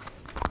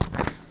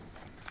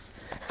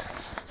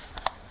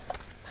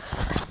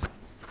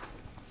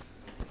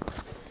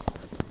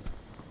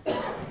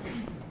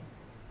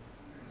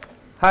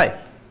 Hi,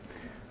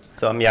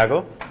 so I'm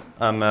Iago.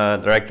 I'm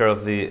director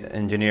of the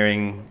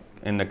engineering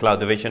in the cloud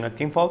division at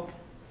Kinvolk,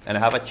 and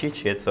I have a cheat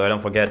sheet so I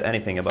don't forget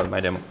anything about my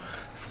demo.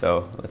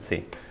 So let's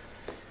see.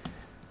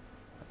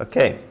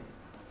 Okay,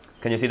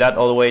 can you see that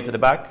all the way to the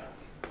back?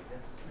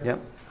 Yeah,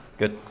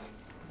 good.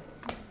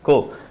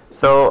 Cool.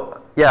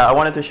 So yeah, I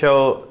wanted to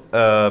show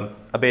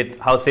a bit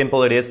how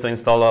simple it is to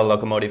install a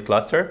Lokomotive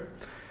cluster.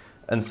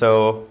 And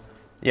so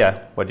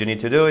yeah, what you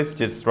need to do is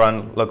just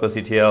run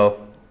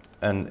localctl,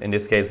 and in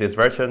this case, this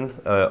version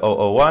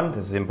 001.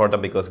 This is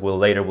important because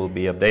later we'll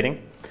be updating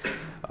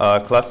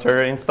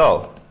cluster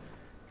install.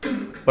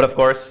 But of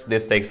course,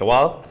 this takes a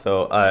while,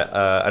 so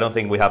I don't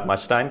think we have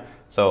much time.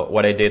 So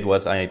what I did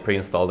was I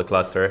pre-installed the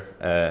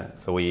cluster,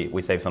 so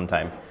we save some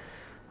time.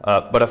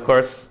 But of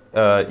course,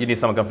 you need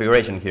some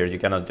configuration here. You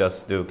cannot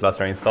just do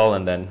cluster install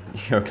and then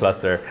your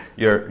cluster,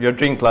 your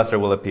dream cluster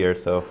will appear.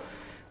 So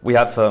we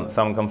have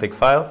some config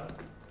file,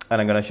 and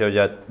I'm going to show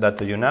you that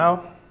to you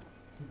now.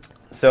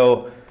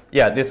 So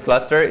yeah, this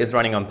cluster is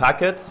running on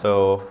Packet.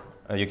 So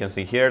you can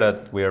see here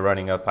that we are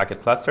running a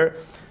Packet cluster.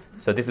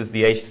 So this is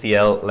the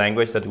HCL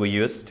language that we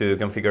use to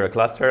configure a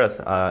cluster,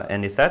 as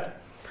Andy said.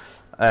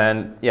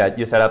 And yeah,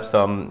 you set up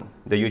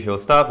the usual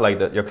stuff like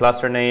your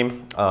cluster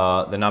name,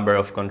 the number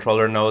of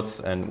controller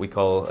nodes, and we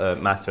call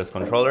masters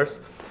controllers.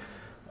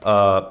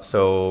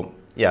 So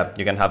yeah,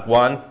 you can have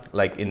one,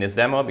 like in this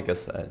demo,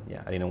 because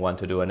yeah, I didn't want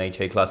to do an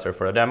HA cluster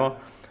for a demo.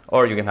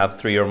 Or you can have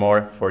 3 or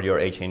more for your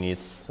HA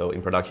needs. So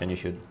in production, you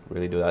should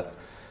really do that.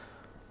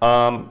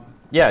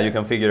 Yeah, you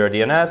configure your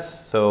DNS.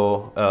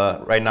 So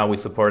right now we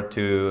support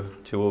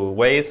two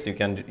ways. You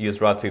can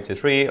use Route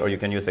 53, or you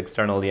can use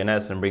external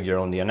DNS and bring your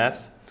own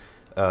DNS.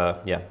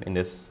 Yeah, in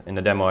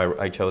the demo,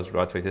 I chose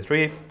Route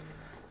 53.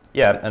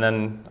 Yeah, and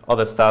then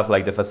other stuff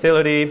like the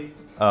facility,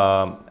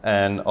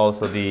 and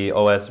also the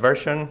OS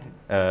version,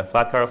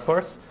 Flatcar, of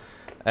course.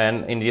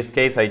 And in this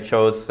case, I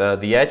chose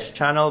the Edge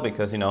channel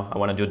because I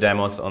want to do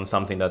demos on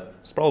something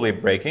that's probably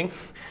breaking.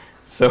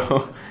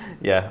 So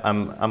yeah,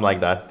 I'm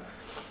like that.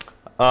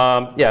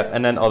 Yeah,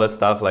 and then other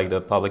stuff like the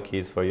public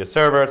keys for your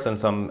servers and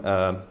some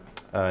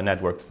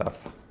network stuff.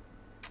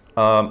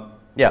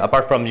 Yeah,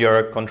 apart from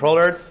your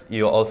controllers,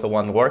 you also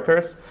want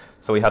workers.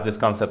 So we have this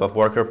concept of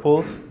worker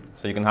pools.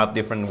 So you can have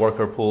different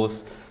worker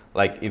pools,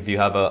 like if you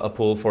have a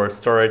pool for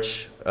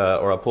storage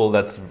or a pool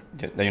that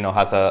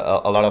has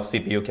a lot of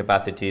CPU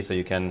capacity, so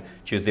you can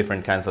choose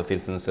different kinds of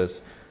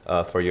instances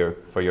for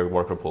your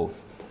worker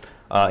pools.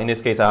 In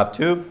this case, I have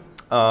 2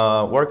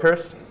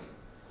 workers,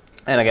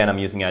 and again, I'm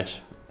using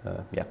Edge.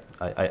 Yeah,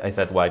 I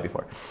said why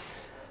before.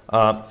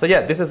 So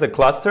yeah, this is a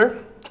cluster.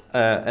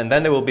 And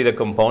then there will be the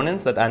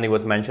components that Andy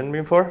was mentioning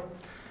before.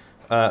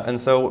 And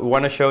so we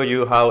want to show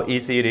you how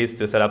easy it is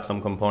to set up some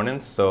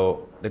components.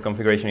 So the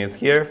configuration is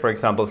here. For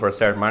example, for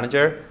Cert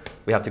Manager,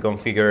 we have to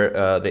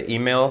configure the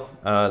email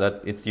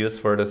that is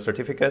used for the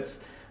certificates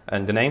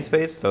and the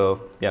namespace.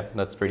 So yeah,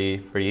 that's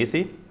pretty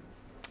easy.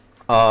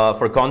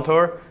 For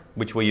Contour,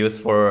 which we use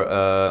for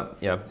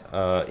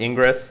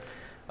ingress,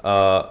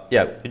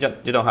 yeah,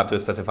 you don't have to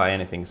specify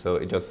anything. So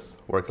it just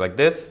works like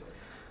this.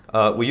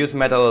 We use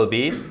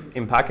MetaLLB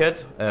in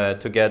Packet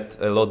to get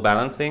load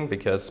balancing,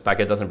 because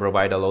Packet doesn't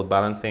provide a load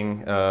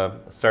balancing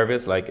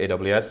service like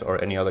AWS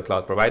or any other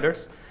cloud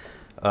providers,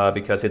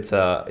 because it's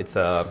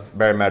a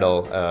bare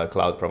metal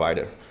cloud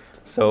provider.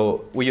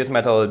 So we use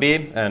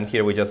MetaLLB, and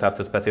here we just have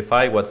to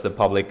specify what's the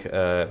public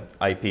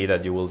IP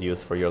that you will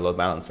use for your load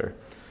balancer.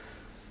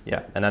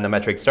 Yeah, and then the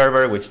metric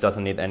server, which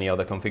doesn't need any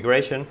other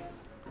configuration.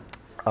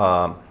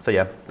 So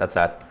yeah, that's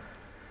that.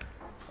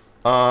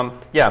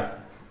 Yeah,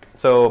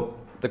 so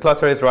the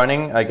cluster is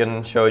running. I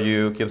can show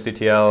you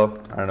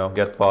kubectl, I don't know,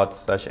 get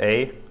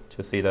pods-a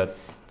to see that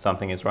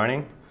something is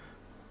running.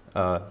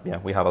 Yeah,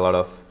 we have a lot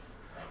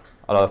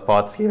of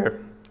pods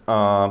here.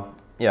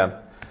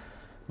 Yeah,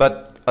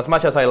 but as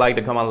much as I like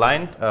the command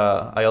line,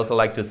 I also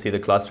like to see the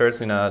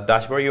clusters in a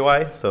dashboard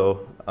UI.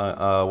 So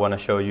I want to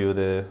show you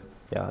the,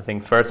 I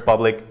think first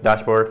public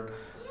dashboard,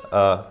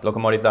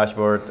 Lokomotive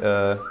dashboard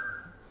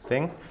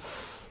thing.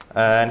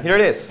 And here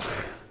it is.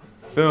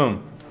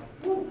 Boom.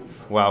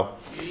 Wow.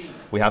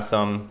 We have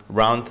some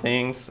round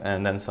things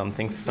and then some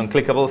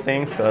clickable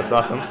things, so that's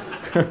awesome.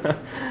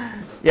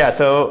 Yeah,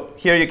 so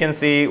here you can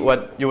see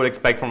what you would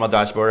expect from a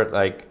dashboard,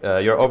 like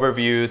your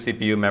overview,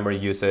 CPU memory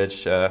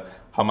usage,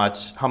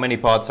 how many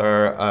pods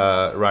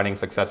are running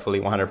successfully,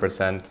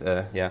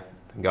 100%. Yeah,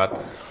 thank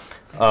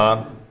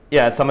God.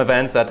 Yeah, some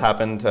events that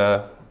happened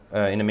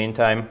in the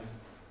meantime.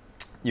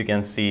 You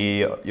can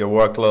see your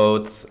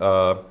workloads,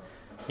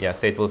 yeah,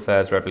 stateful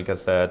sets, replica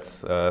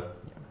sets,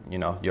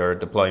 your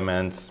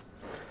deployments.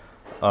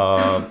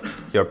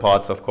 Your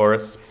pods, of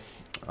course.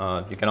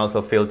 You can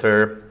also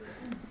filter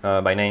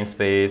by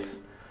namespace.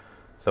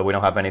 So we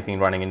don't have anything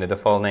running in the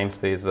default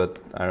namespace, but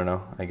I don't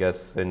know, I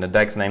guess in the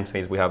Dex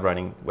namespace we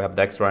have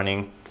Dex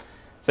running.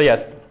 So yeah,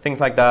 things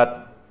like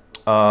that.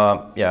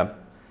 Yeah,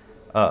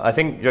 I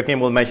think Joaquim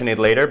will mention it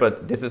later,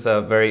 but this is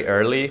a very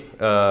early,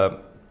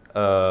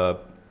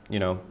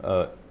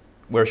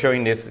 we're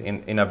showing this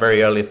in a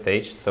very early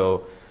stage,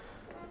 so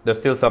there's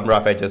still some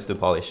rough edges to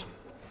polish.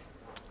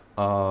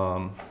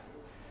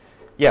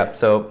 Yeah,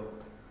 so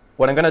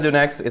what I'm going to do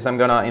next is I'm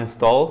going to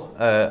install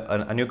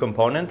a new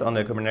component on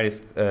the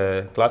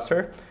Kubernetes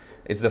cluster.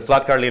 It's the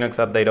Flatcar Linux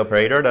update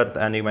operator that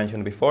Andy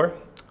mentioned before.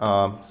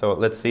 So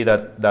let's see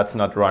that that's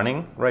not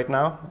running right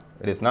now.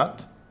 It is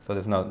not. So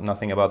there's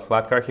nothing about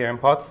Flatcar here in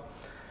pods.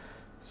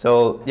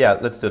 So yeah,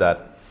 let's do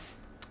that.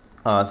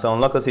 So on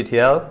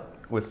localctl,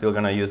 we're still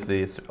going to use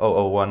this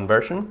 001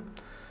 version.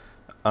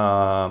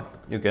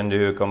 You can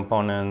do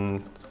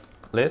component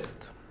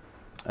list.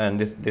 And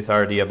these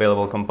are the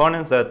available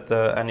components that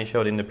Andy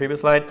showed in the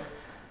previous slide.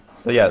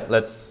 So yeah,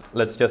 let's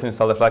just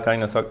install the Flatcar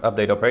Linux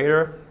update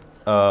operator.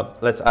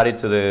 Let's add it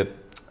to the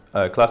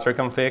cluster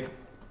config.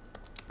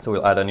 So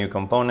we'll add a new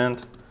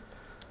component,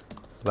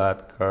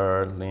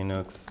 Flatcar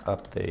Linux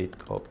update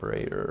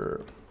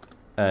operator.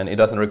 And it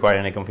doesn't require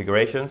any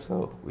configuration,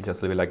 so we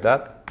just leave it like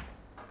that.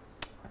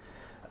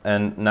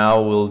 And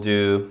now we'll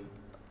do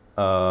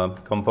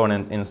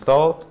component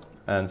install.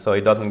 And so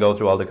it doesn't go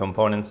through all the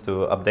components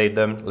to update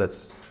them.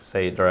 Let's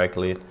say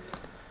directly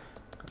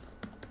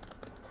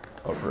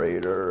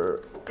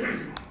operator.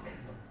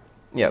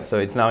 Yeah, so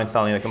it's now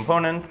installing the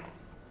component.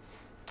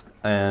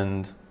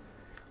 And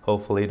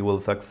hopefully it will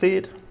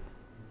succeed.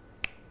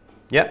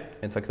 Yeah,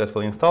 it's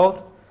successfully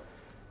installed.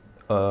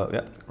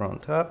 Yeah, run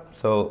tab.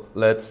 So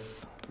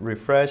let's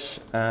refresh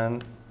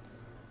and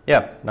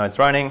yeah, now it's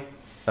running.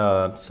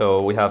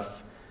 So we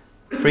have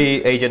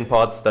 3 agent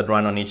pods that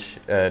run on each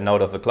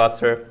node of the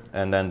cluster,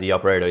 and then the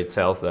operator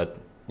itself that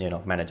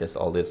manages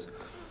all this.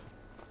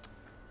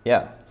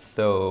 Yeah.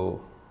 So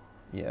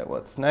yeah,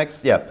 what's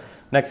next? Yeah.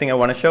 Next thing I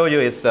want to show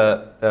you is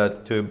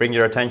to bring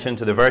your attention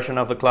to the version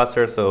of the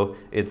cluster. So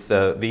it's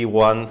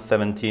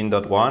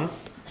v1.17.1.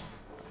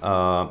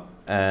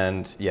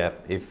 And yeah,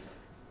 if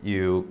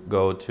you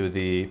go to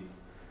the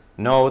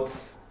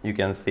nodes, you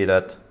can see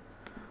that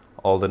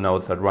all the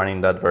nodes are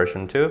running that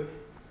version too.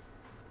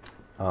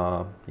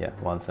 Yeah,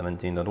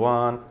 1.17.1,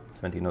 17.1,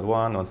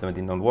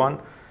 1.17.1.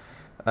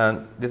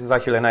 And this is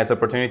actually a nice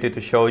opportunity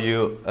to show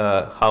you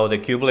how the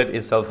kubelet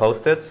is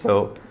self-hosted.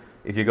 So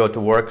if you go to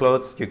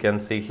workloads, you can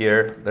see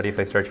here that if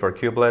I search for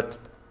kubelet,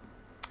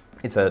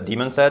 it's a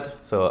daemon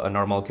set, so a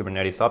normal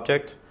Kubernetes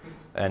object.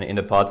 And in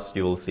the pods,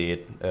 you will see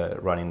it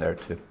running there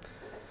too.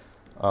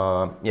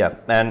 Yeah,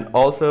 and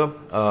also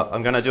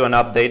I'm going to do an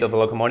update of the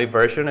Lokomotive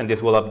version, and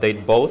this will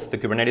update both the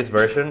Kubernetes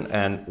version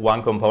and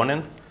one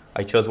component.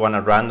 I chose one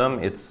at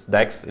random. It's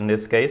Dex in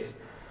this case.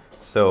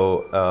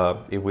 So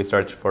if we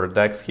search for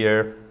Dex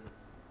here,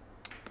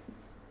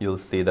 you'll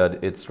see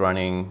that it's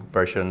running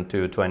version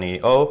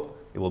 2.20.0.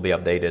 It will be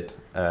updated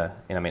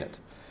in a minute.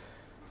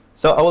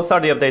 So I will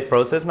start the update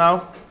process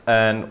now.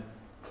 And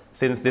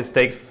since this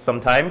takes some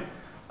time,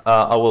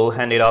 I will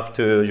hand it off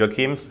to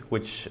Joaquim,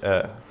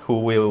 who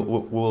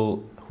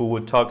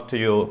would talk to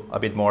you a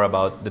bit more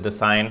about the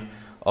design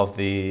of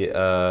the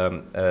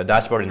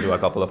dashboard and do a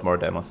couple of more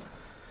demos.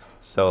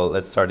 So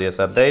let's start this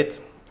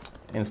update.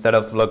 Instead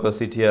of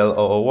localctl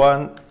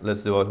 001,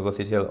 let's do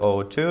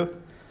localctl 002.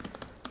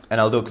 And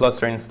I'll do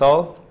cluster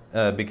install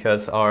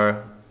because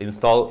our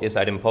install is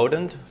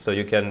idempotent. So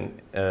you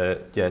can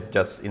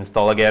just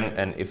install again,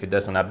 and if it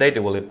doesn't update,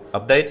 it will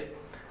update.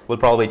 We'll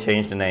probably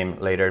change the name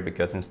later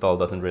because install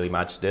doesn't really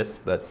match this.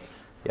 But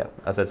yeah,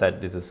 as I said,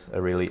 this is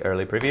a really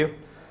early preview.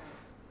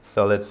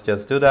 So let's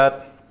just do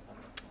that.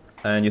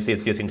 And you see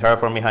it's using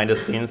Terraform behind the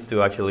scenes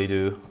to actually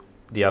do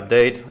the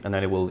update, and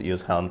then it will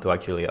use Helm to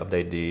actually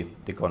update the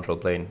control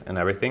plane and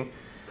everything.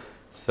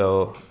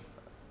 So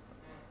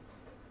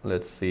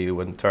let's see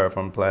when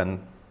Terraform plan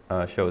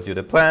shows you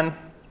the plan.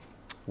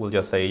 We'll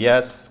just say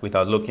yes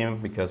without looking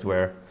because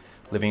we're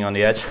living on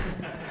the edge.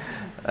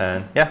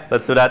 And yeah,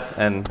 let's do that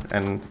and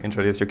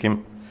introduce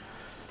Joaquim.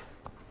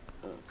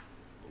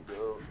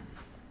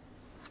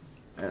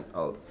 And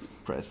I'll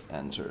press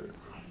enter.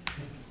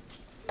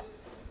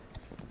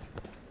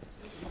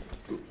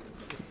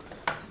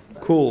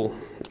 Cool.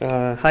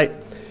 Hi.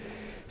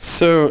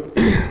 So,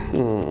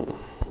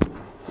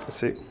 let's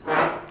see.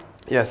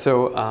 Yeah,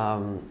 so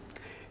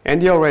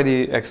Andy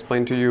already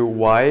explained to you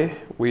why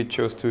we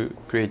chose to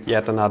create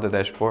yet another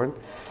dashboard.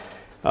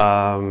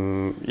 Yeah,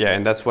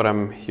 and that's what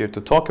I'm here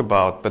to talk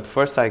about. But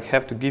first I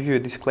have to give you a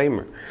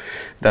disclaimer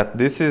that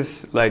this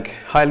is like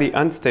highly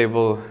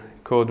unstable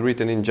code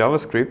written in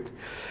JavaScript.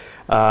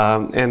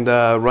 And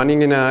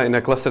running in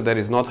a cluster that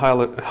is not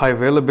high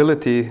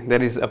availability,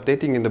 that is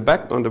updating in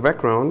on the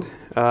background,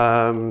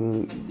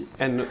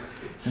 and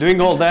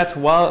doing all that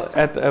while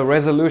at a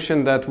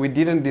resolution that we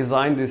didn't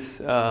design this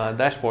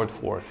dashboard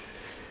for.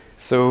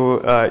 So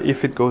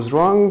if it goes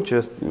wrong,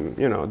 just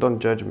don't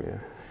judge me.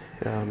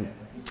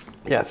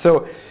 Yeah.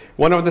 So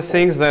one of the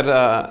things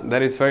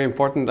that is very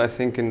important, I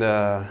think, in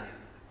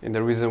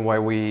the reason why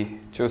we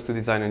chose to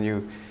design a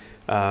new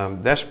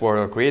dashboard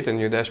or create a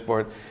new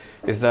dashboard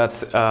is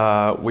that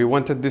we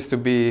wanted this to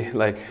be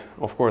like,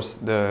 of course,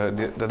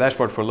 the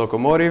dashboard for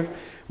Lokomotive,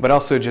 but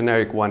also a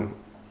generic one.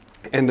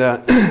 And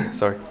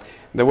sorry,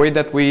 the way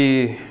that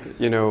we,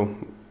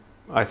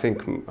 I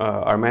think,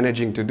 are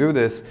managing to do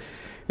this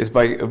is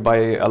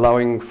by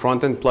allowing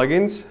front-end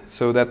plugins.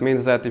 So that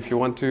means that if you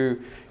want to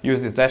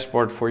use this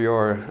dashboard for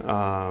your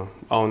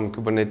own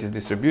Kubernetes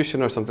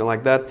distribution or something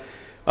like that,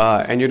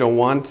 and you don't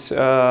want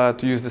to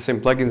use the same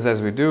plugins as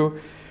we do,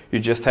 you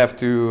just have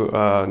to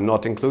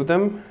not include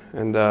them,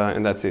 and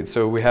that's it.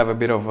 So we have a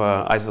bit of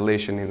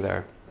isolation in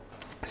there.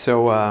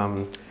 So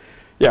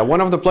yeah,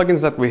 one of the plugins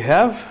that we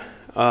have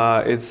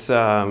is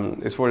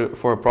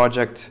for a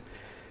project.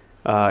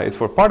 It's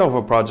for part of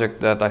a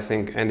project that I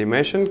think Andy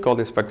mentioned called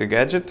Inspector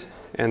Gadget.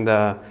 And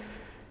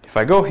if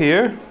I go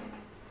here,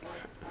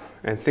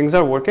 and things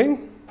are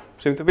working,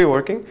 seem to be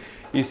working,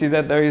 you see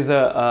that there is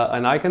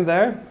an icon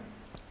there.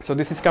 So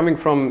this is coming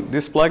from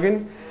this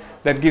plugin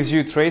that gives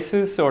you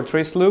traces or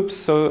trace loops.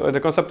 So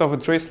the concept of a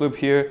trace loop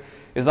here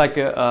is like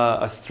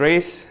a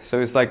trace. So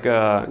it's like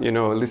a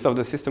list of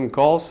the system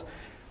calls,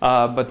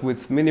 but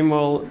with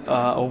minimal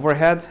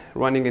overhead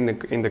running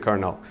in the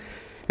kernel.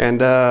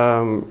 And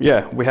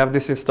yeah, we have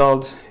this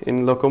installed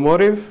in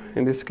Lokomotive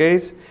in this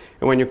case.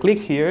 And when you click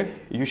here,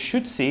 you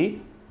should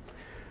see,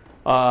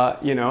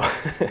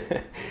 the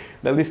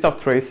list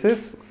of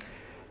traces.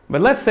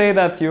 But let's say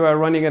that you are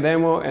running a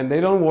demo and they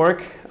don't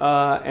work,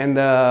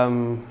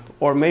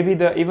 or maybe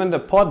even the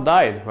pod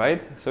died,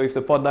 right? So if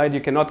the pod died,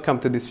 you cannot come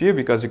to this view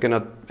because you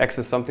cannot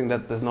access something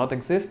that does not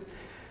exist.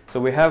 So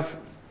we have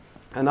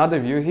another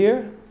view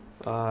here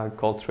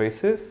called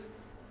traces.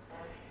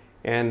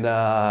 And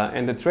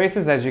the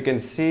traces, as you can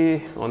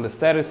see on the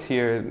status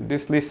here,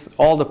 this lists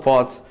all the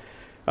pods,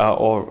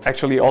 or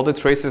actually all the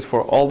traces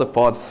for all the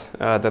pods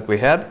that we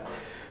had.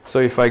 So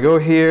if I go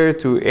here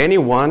to any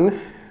one,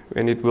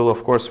 and it will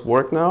of course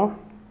work now,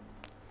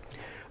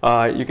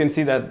 you can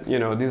see that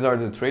these are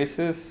the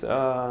traces.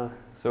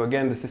 So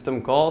again, the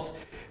system calls.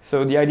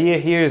 So the idea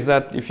here is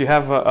that if you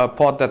have a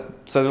pod that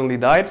suddenly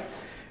died,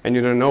 and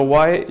you don't know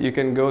why, you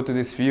can go to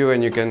this view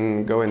and you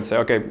can go and say,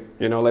 okay,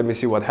 let me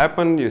see what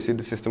happened. You see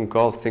the system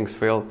calls, things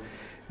fail,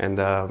 and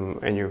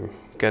you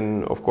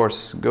can, of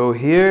course, go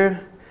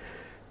here,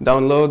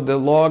 download the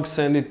log,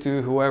 send it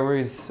to whoever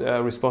is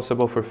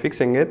responsible for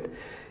fixing it,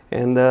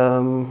 and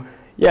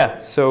yeah,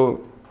 so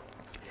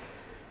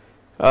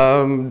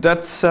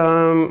that's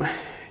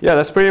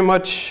pretty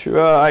much,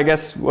 I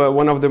guess,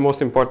 one of the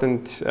most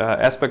important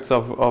aspects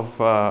of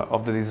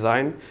the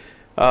design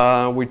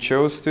we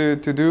chose to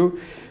do.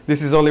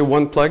 This is only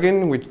one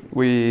plugin.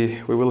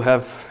 We will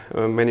have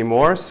many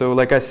more. So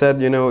like I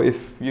said,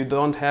 if you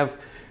don't have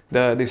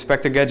the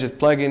Inspector Gadget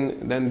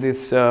plugin, then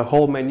this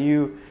whole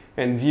menu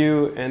and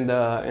view and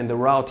the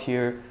route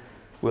here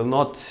will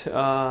not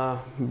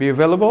be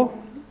available.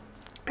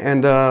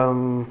 And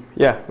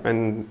yeah,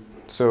 and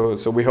so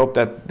we hope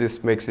that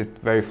this makes it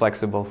very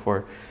flexible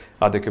for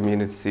other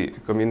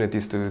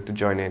communities to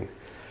join in.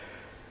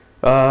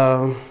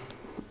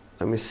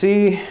 Let me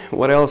see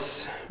what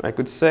else I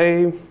could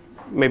say.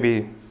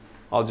 Maybe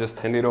I'll just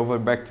hand it over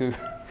back to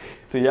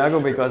Iago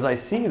because I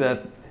see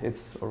that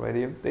it's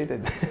already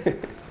updated.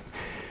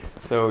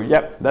 So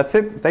yeah, that's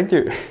it. Thank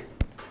you.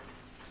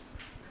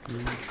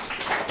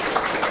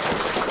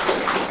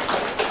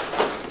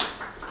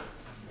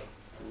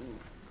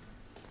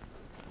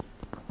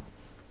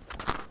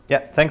 Yeah,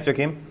 thanks,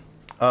 Joaquim.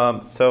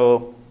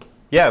 So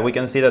yeah, we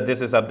can see that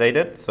this is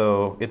updated.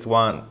 So it's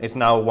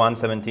now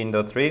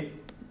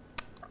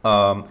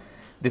 1.17.3.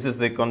 This is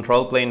the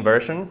control plane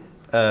version,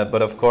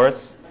 but of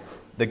course,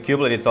 the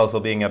kubelet is also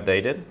being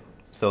updated.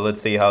 So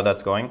let's see how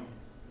that's going.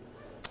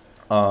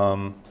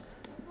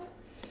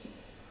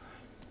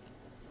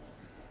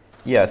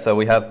 Yeah, so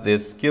we have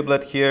this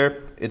kubelet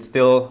here. It's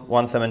still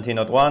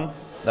 1.17.1.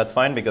 That's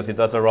fine because it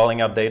does a rolling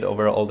update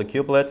over all the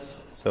kubelets.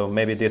 So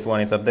maybe this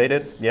one is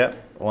updated. Yeah,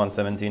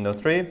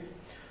 1.17.3.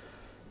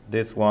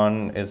 This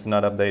one is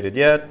not updated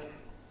yet,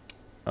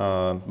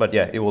 but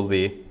yeah, it will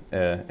be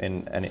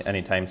in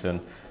any time soon.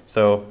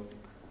 So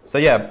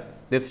yeah,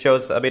 this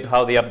shows a bit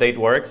how the update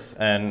works,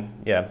 and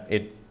yeah,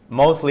 it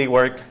mostly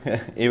worked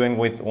even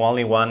with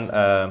only one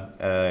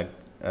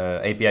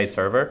API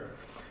server.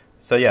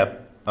 So yeah,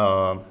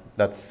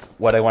 that's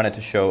what I wanted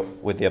to show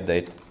with the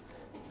update.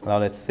 Now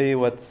let's see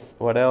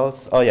what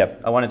else. Oh yeah,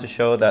 I wanted to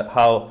show that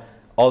how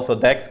also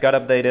Dex got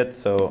updated.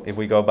 So if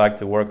we go back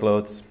to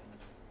workloads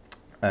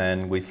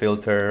and we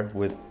filter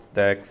with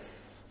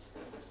Dex,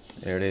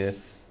 there it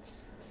is.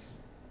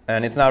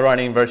 And it's now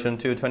running version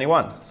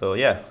 2.21. So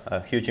yeah, a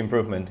huge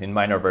improvement in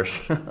minor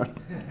version.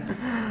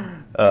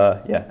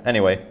 Yeah,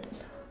 anyway.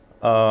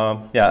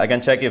 Yeah, I can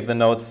check if the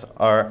nodes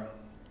are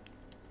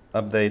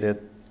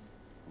updated.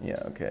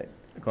 Yeah, okay.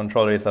 The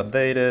controller is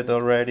updated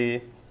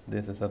already.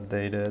 This is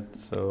updated.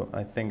 So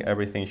I think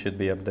everything should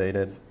be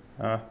updated.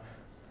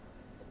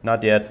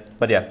 Not yet,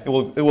 but yeah, it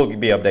will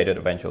be updated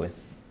eventually.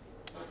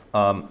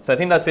 So I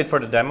think that's it for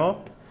the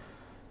demo.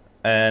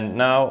 And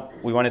now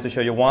we wanted to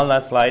show you one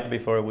last slide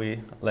before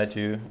we let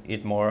you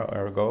eat more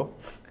or go.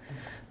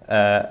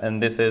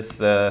 And this is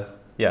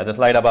yeah, the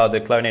slide about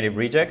the Cloud Native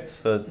Rejects.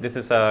 So this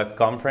is a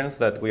conference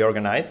that we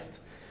organized.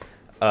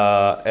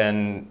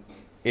 And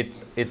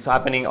it's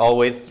happening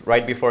always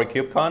right before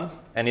KubeCon.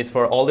 and it's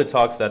for all the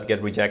talks that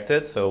get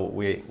rejected. So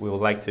we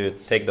would like to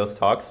take those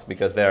talks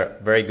because they're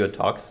very good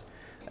talks,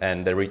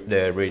 and the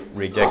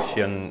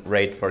rejection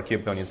rate for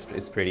KubeCon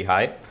is pretty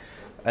high.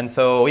 And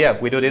so yeah,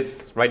 we do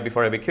this right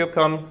before every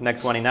KubeCon.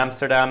 Next one in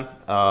Amsterdam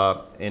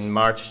in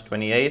March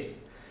 28th.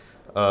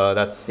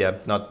 That's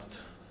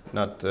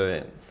not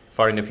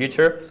far in the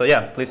future. So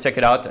yeah, please check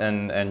it out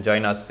and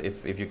join us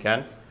if you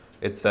can.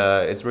 It's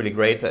really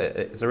great.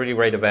 It's a really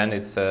great event.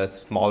 It's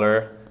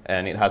smaller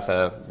and it has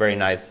a very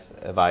nice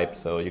vibe.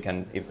 So you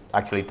can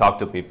actually talk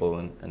to people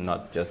and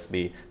not just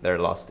be there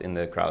lost in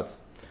the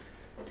crowds.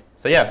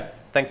 So yeah,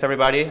 thanks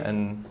everybody,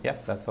 and yeah,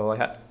 that's all I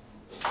had.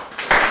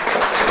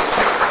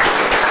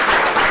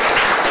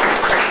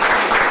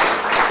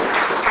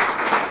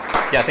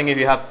 Yeah, I think if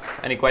you have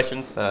any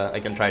questions, I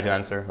can try to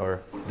answer or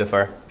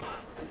defer.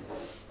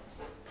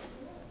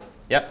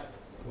 Yeah,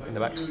 in the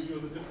back. You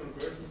use a different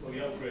versions for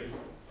the upgrade.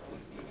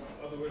 Is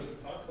other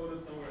versions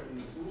hard-coded somewhere in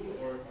the tool,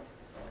 or?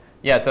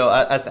 Yeah, so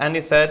as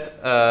Andy said,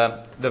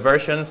 the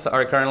versions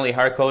are currently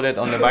hard-coded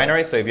on the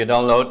binary. So if you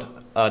download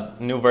a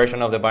new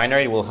version of the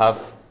binary, it will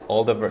have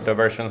all the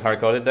versions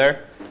hard-coded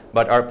there.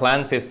 But our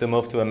plans is to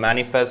move to a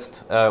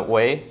manifest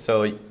way.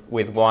 So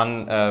with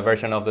one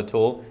version of the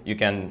tool, you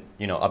can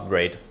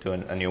upgrade to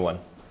a new one,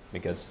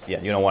 because yeah,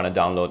 you don't want to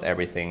download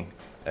everything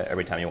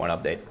every time you want to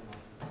update.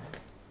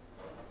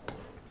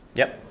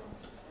 Yep.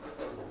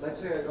 Let's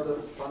say I got a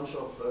bunch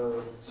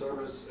of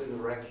servers in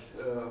a rack,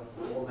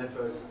 all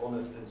network on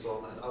it and so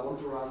on, and I want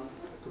to run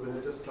a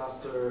Kubernetes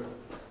cluster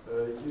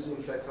using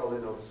Flatcar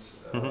Linux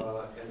and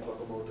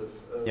Lokomotive.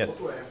 Yes. What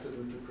do I have to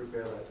do to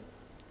prepare that?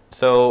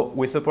 So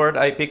we support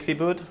iPXE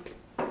boot,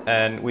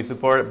 and we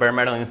support bare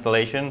metal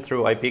installation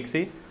through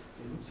iPXE.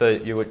 So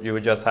you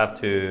would just have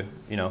to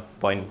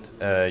point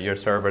your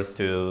servers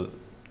to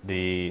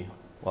the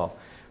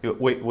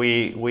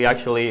we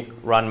actually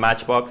run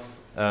Matchbox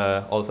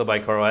also by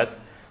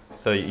CoreOS,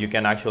 so you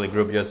can actually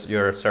group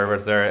your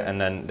servers there, and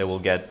then they will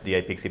get the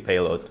iPXE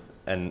payload,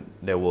 and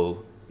they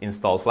will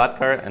install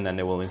Flatcar, and then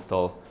they will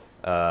install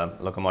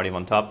Lokomotive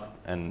on top,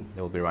 and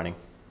they will be running.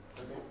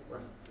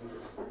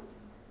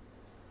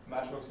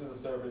 Matchbox is a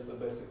service that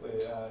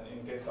basically,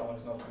 in case someone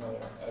is not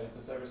familiar, it's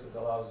a service that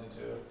allows you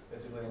to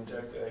basically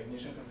inject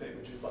ignition config,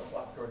 which is what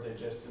Flatcar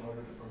digests in order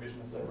to provision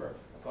a server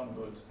upon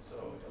boot. So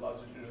it allows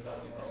you to do that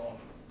in your own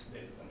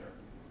data center.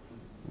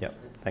 Yeah,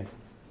 thanks.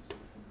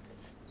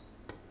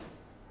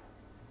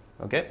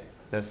 Okay,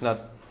 there's not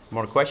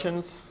more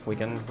questions. We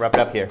can wrap it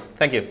up here.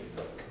 Thank you.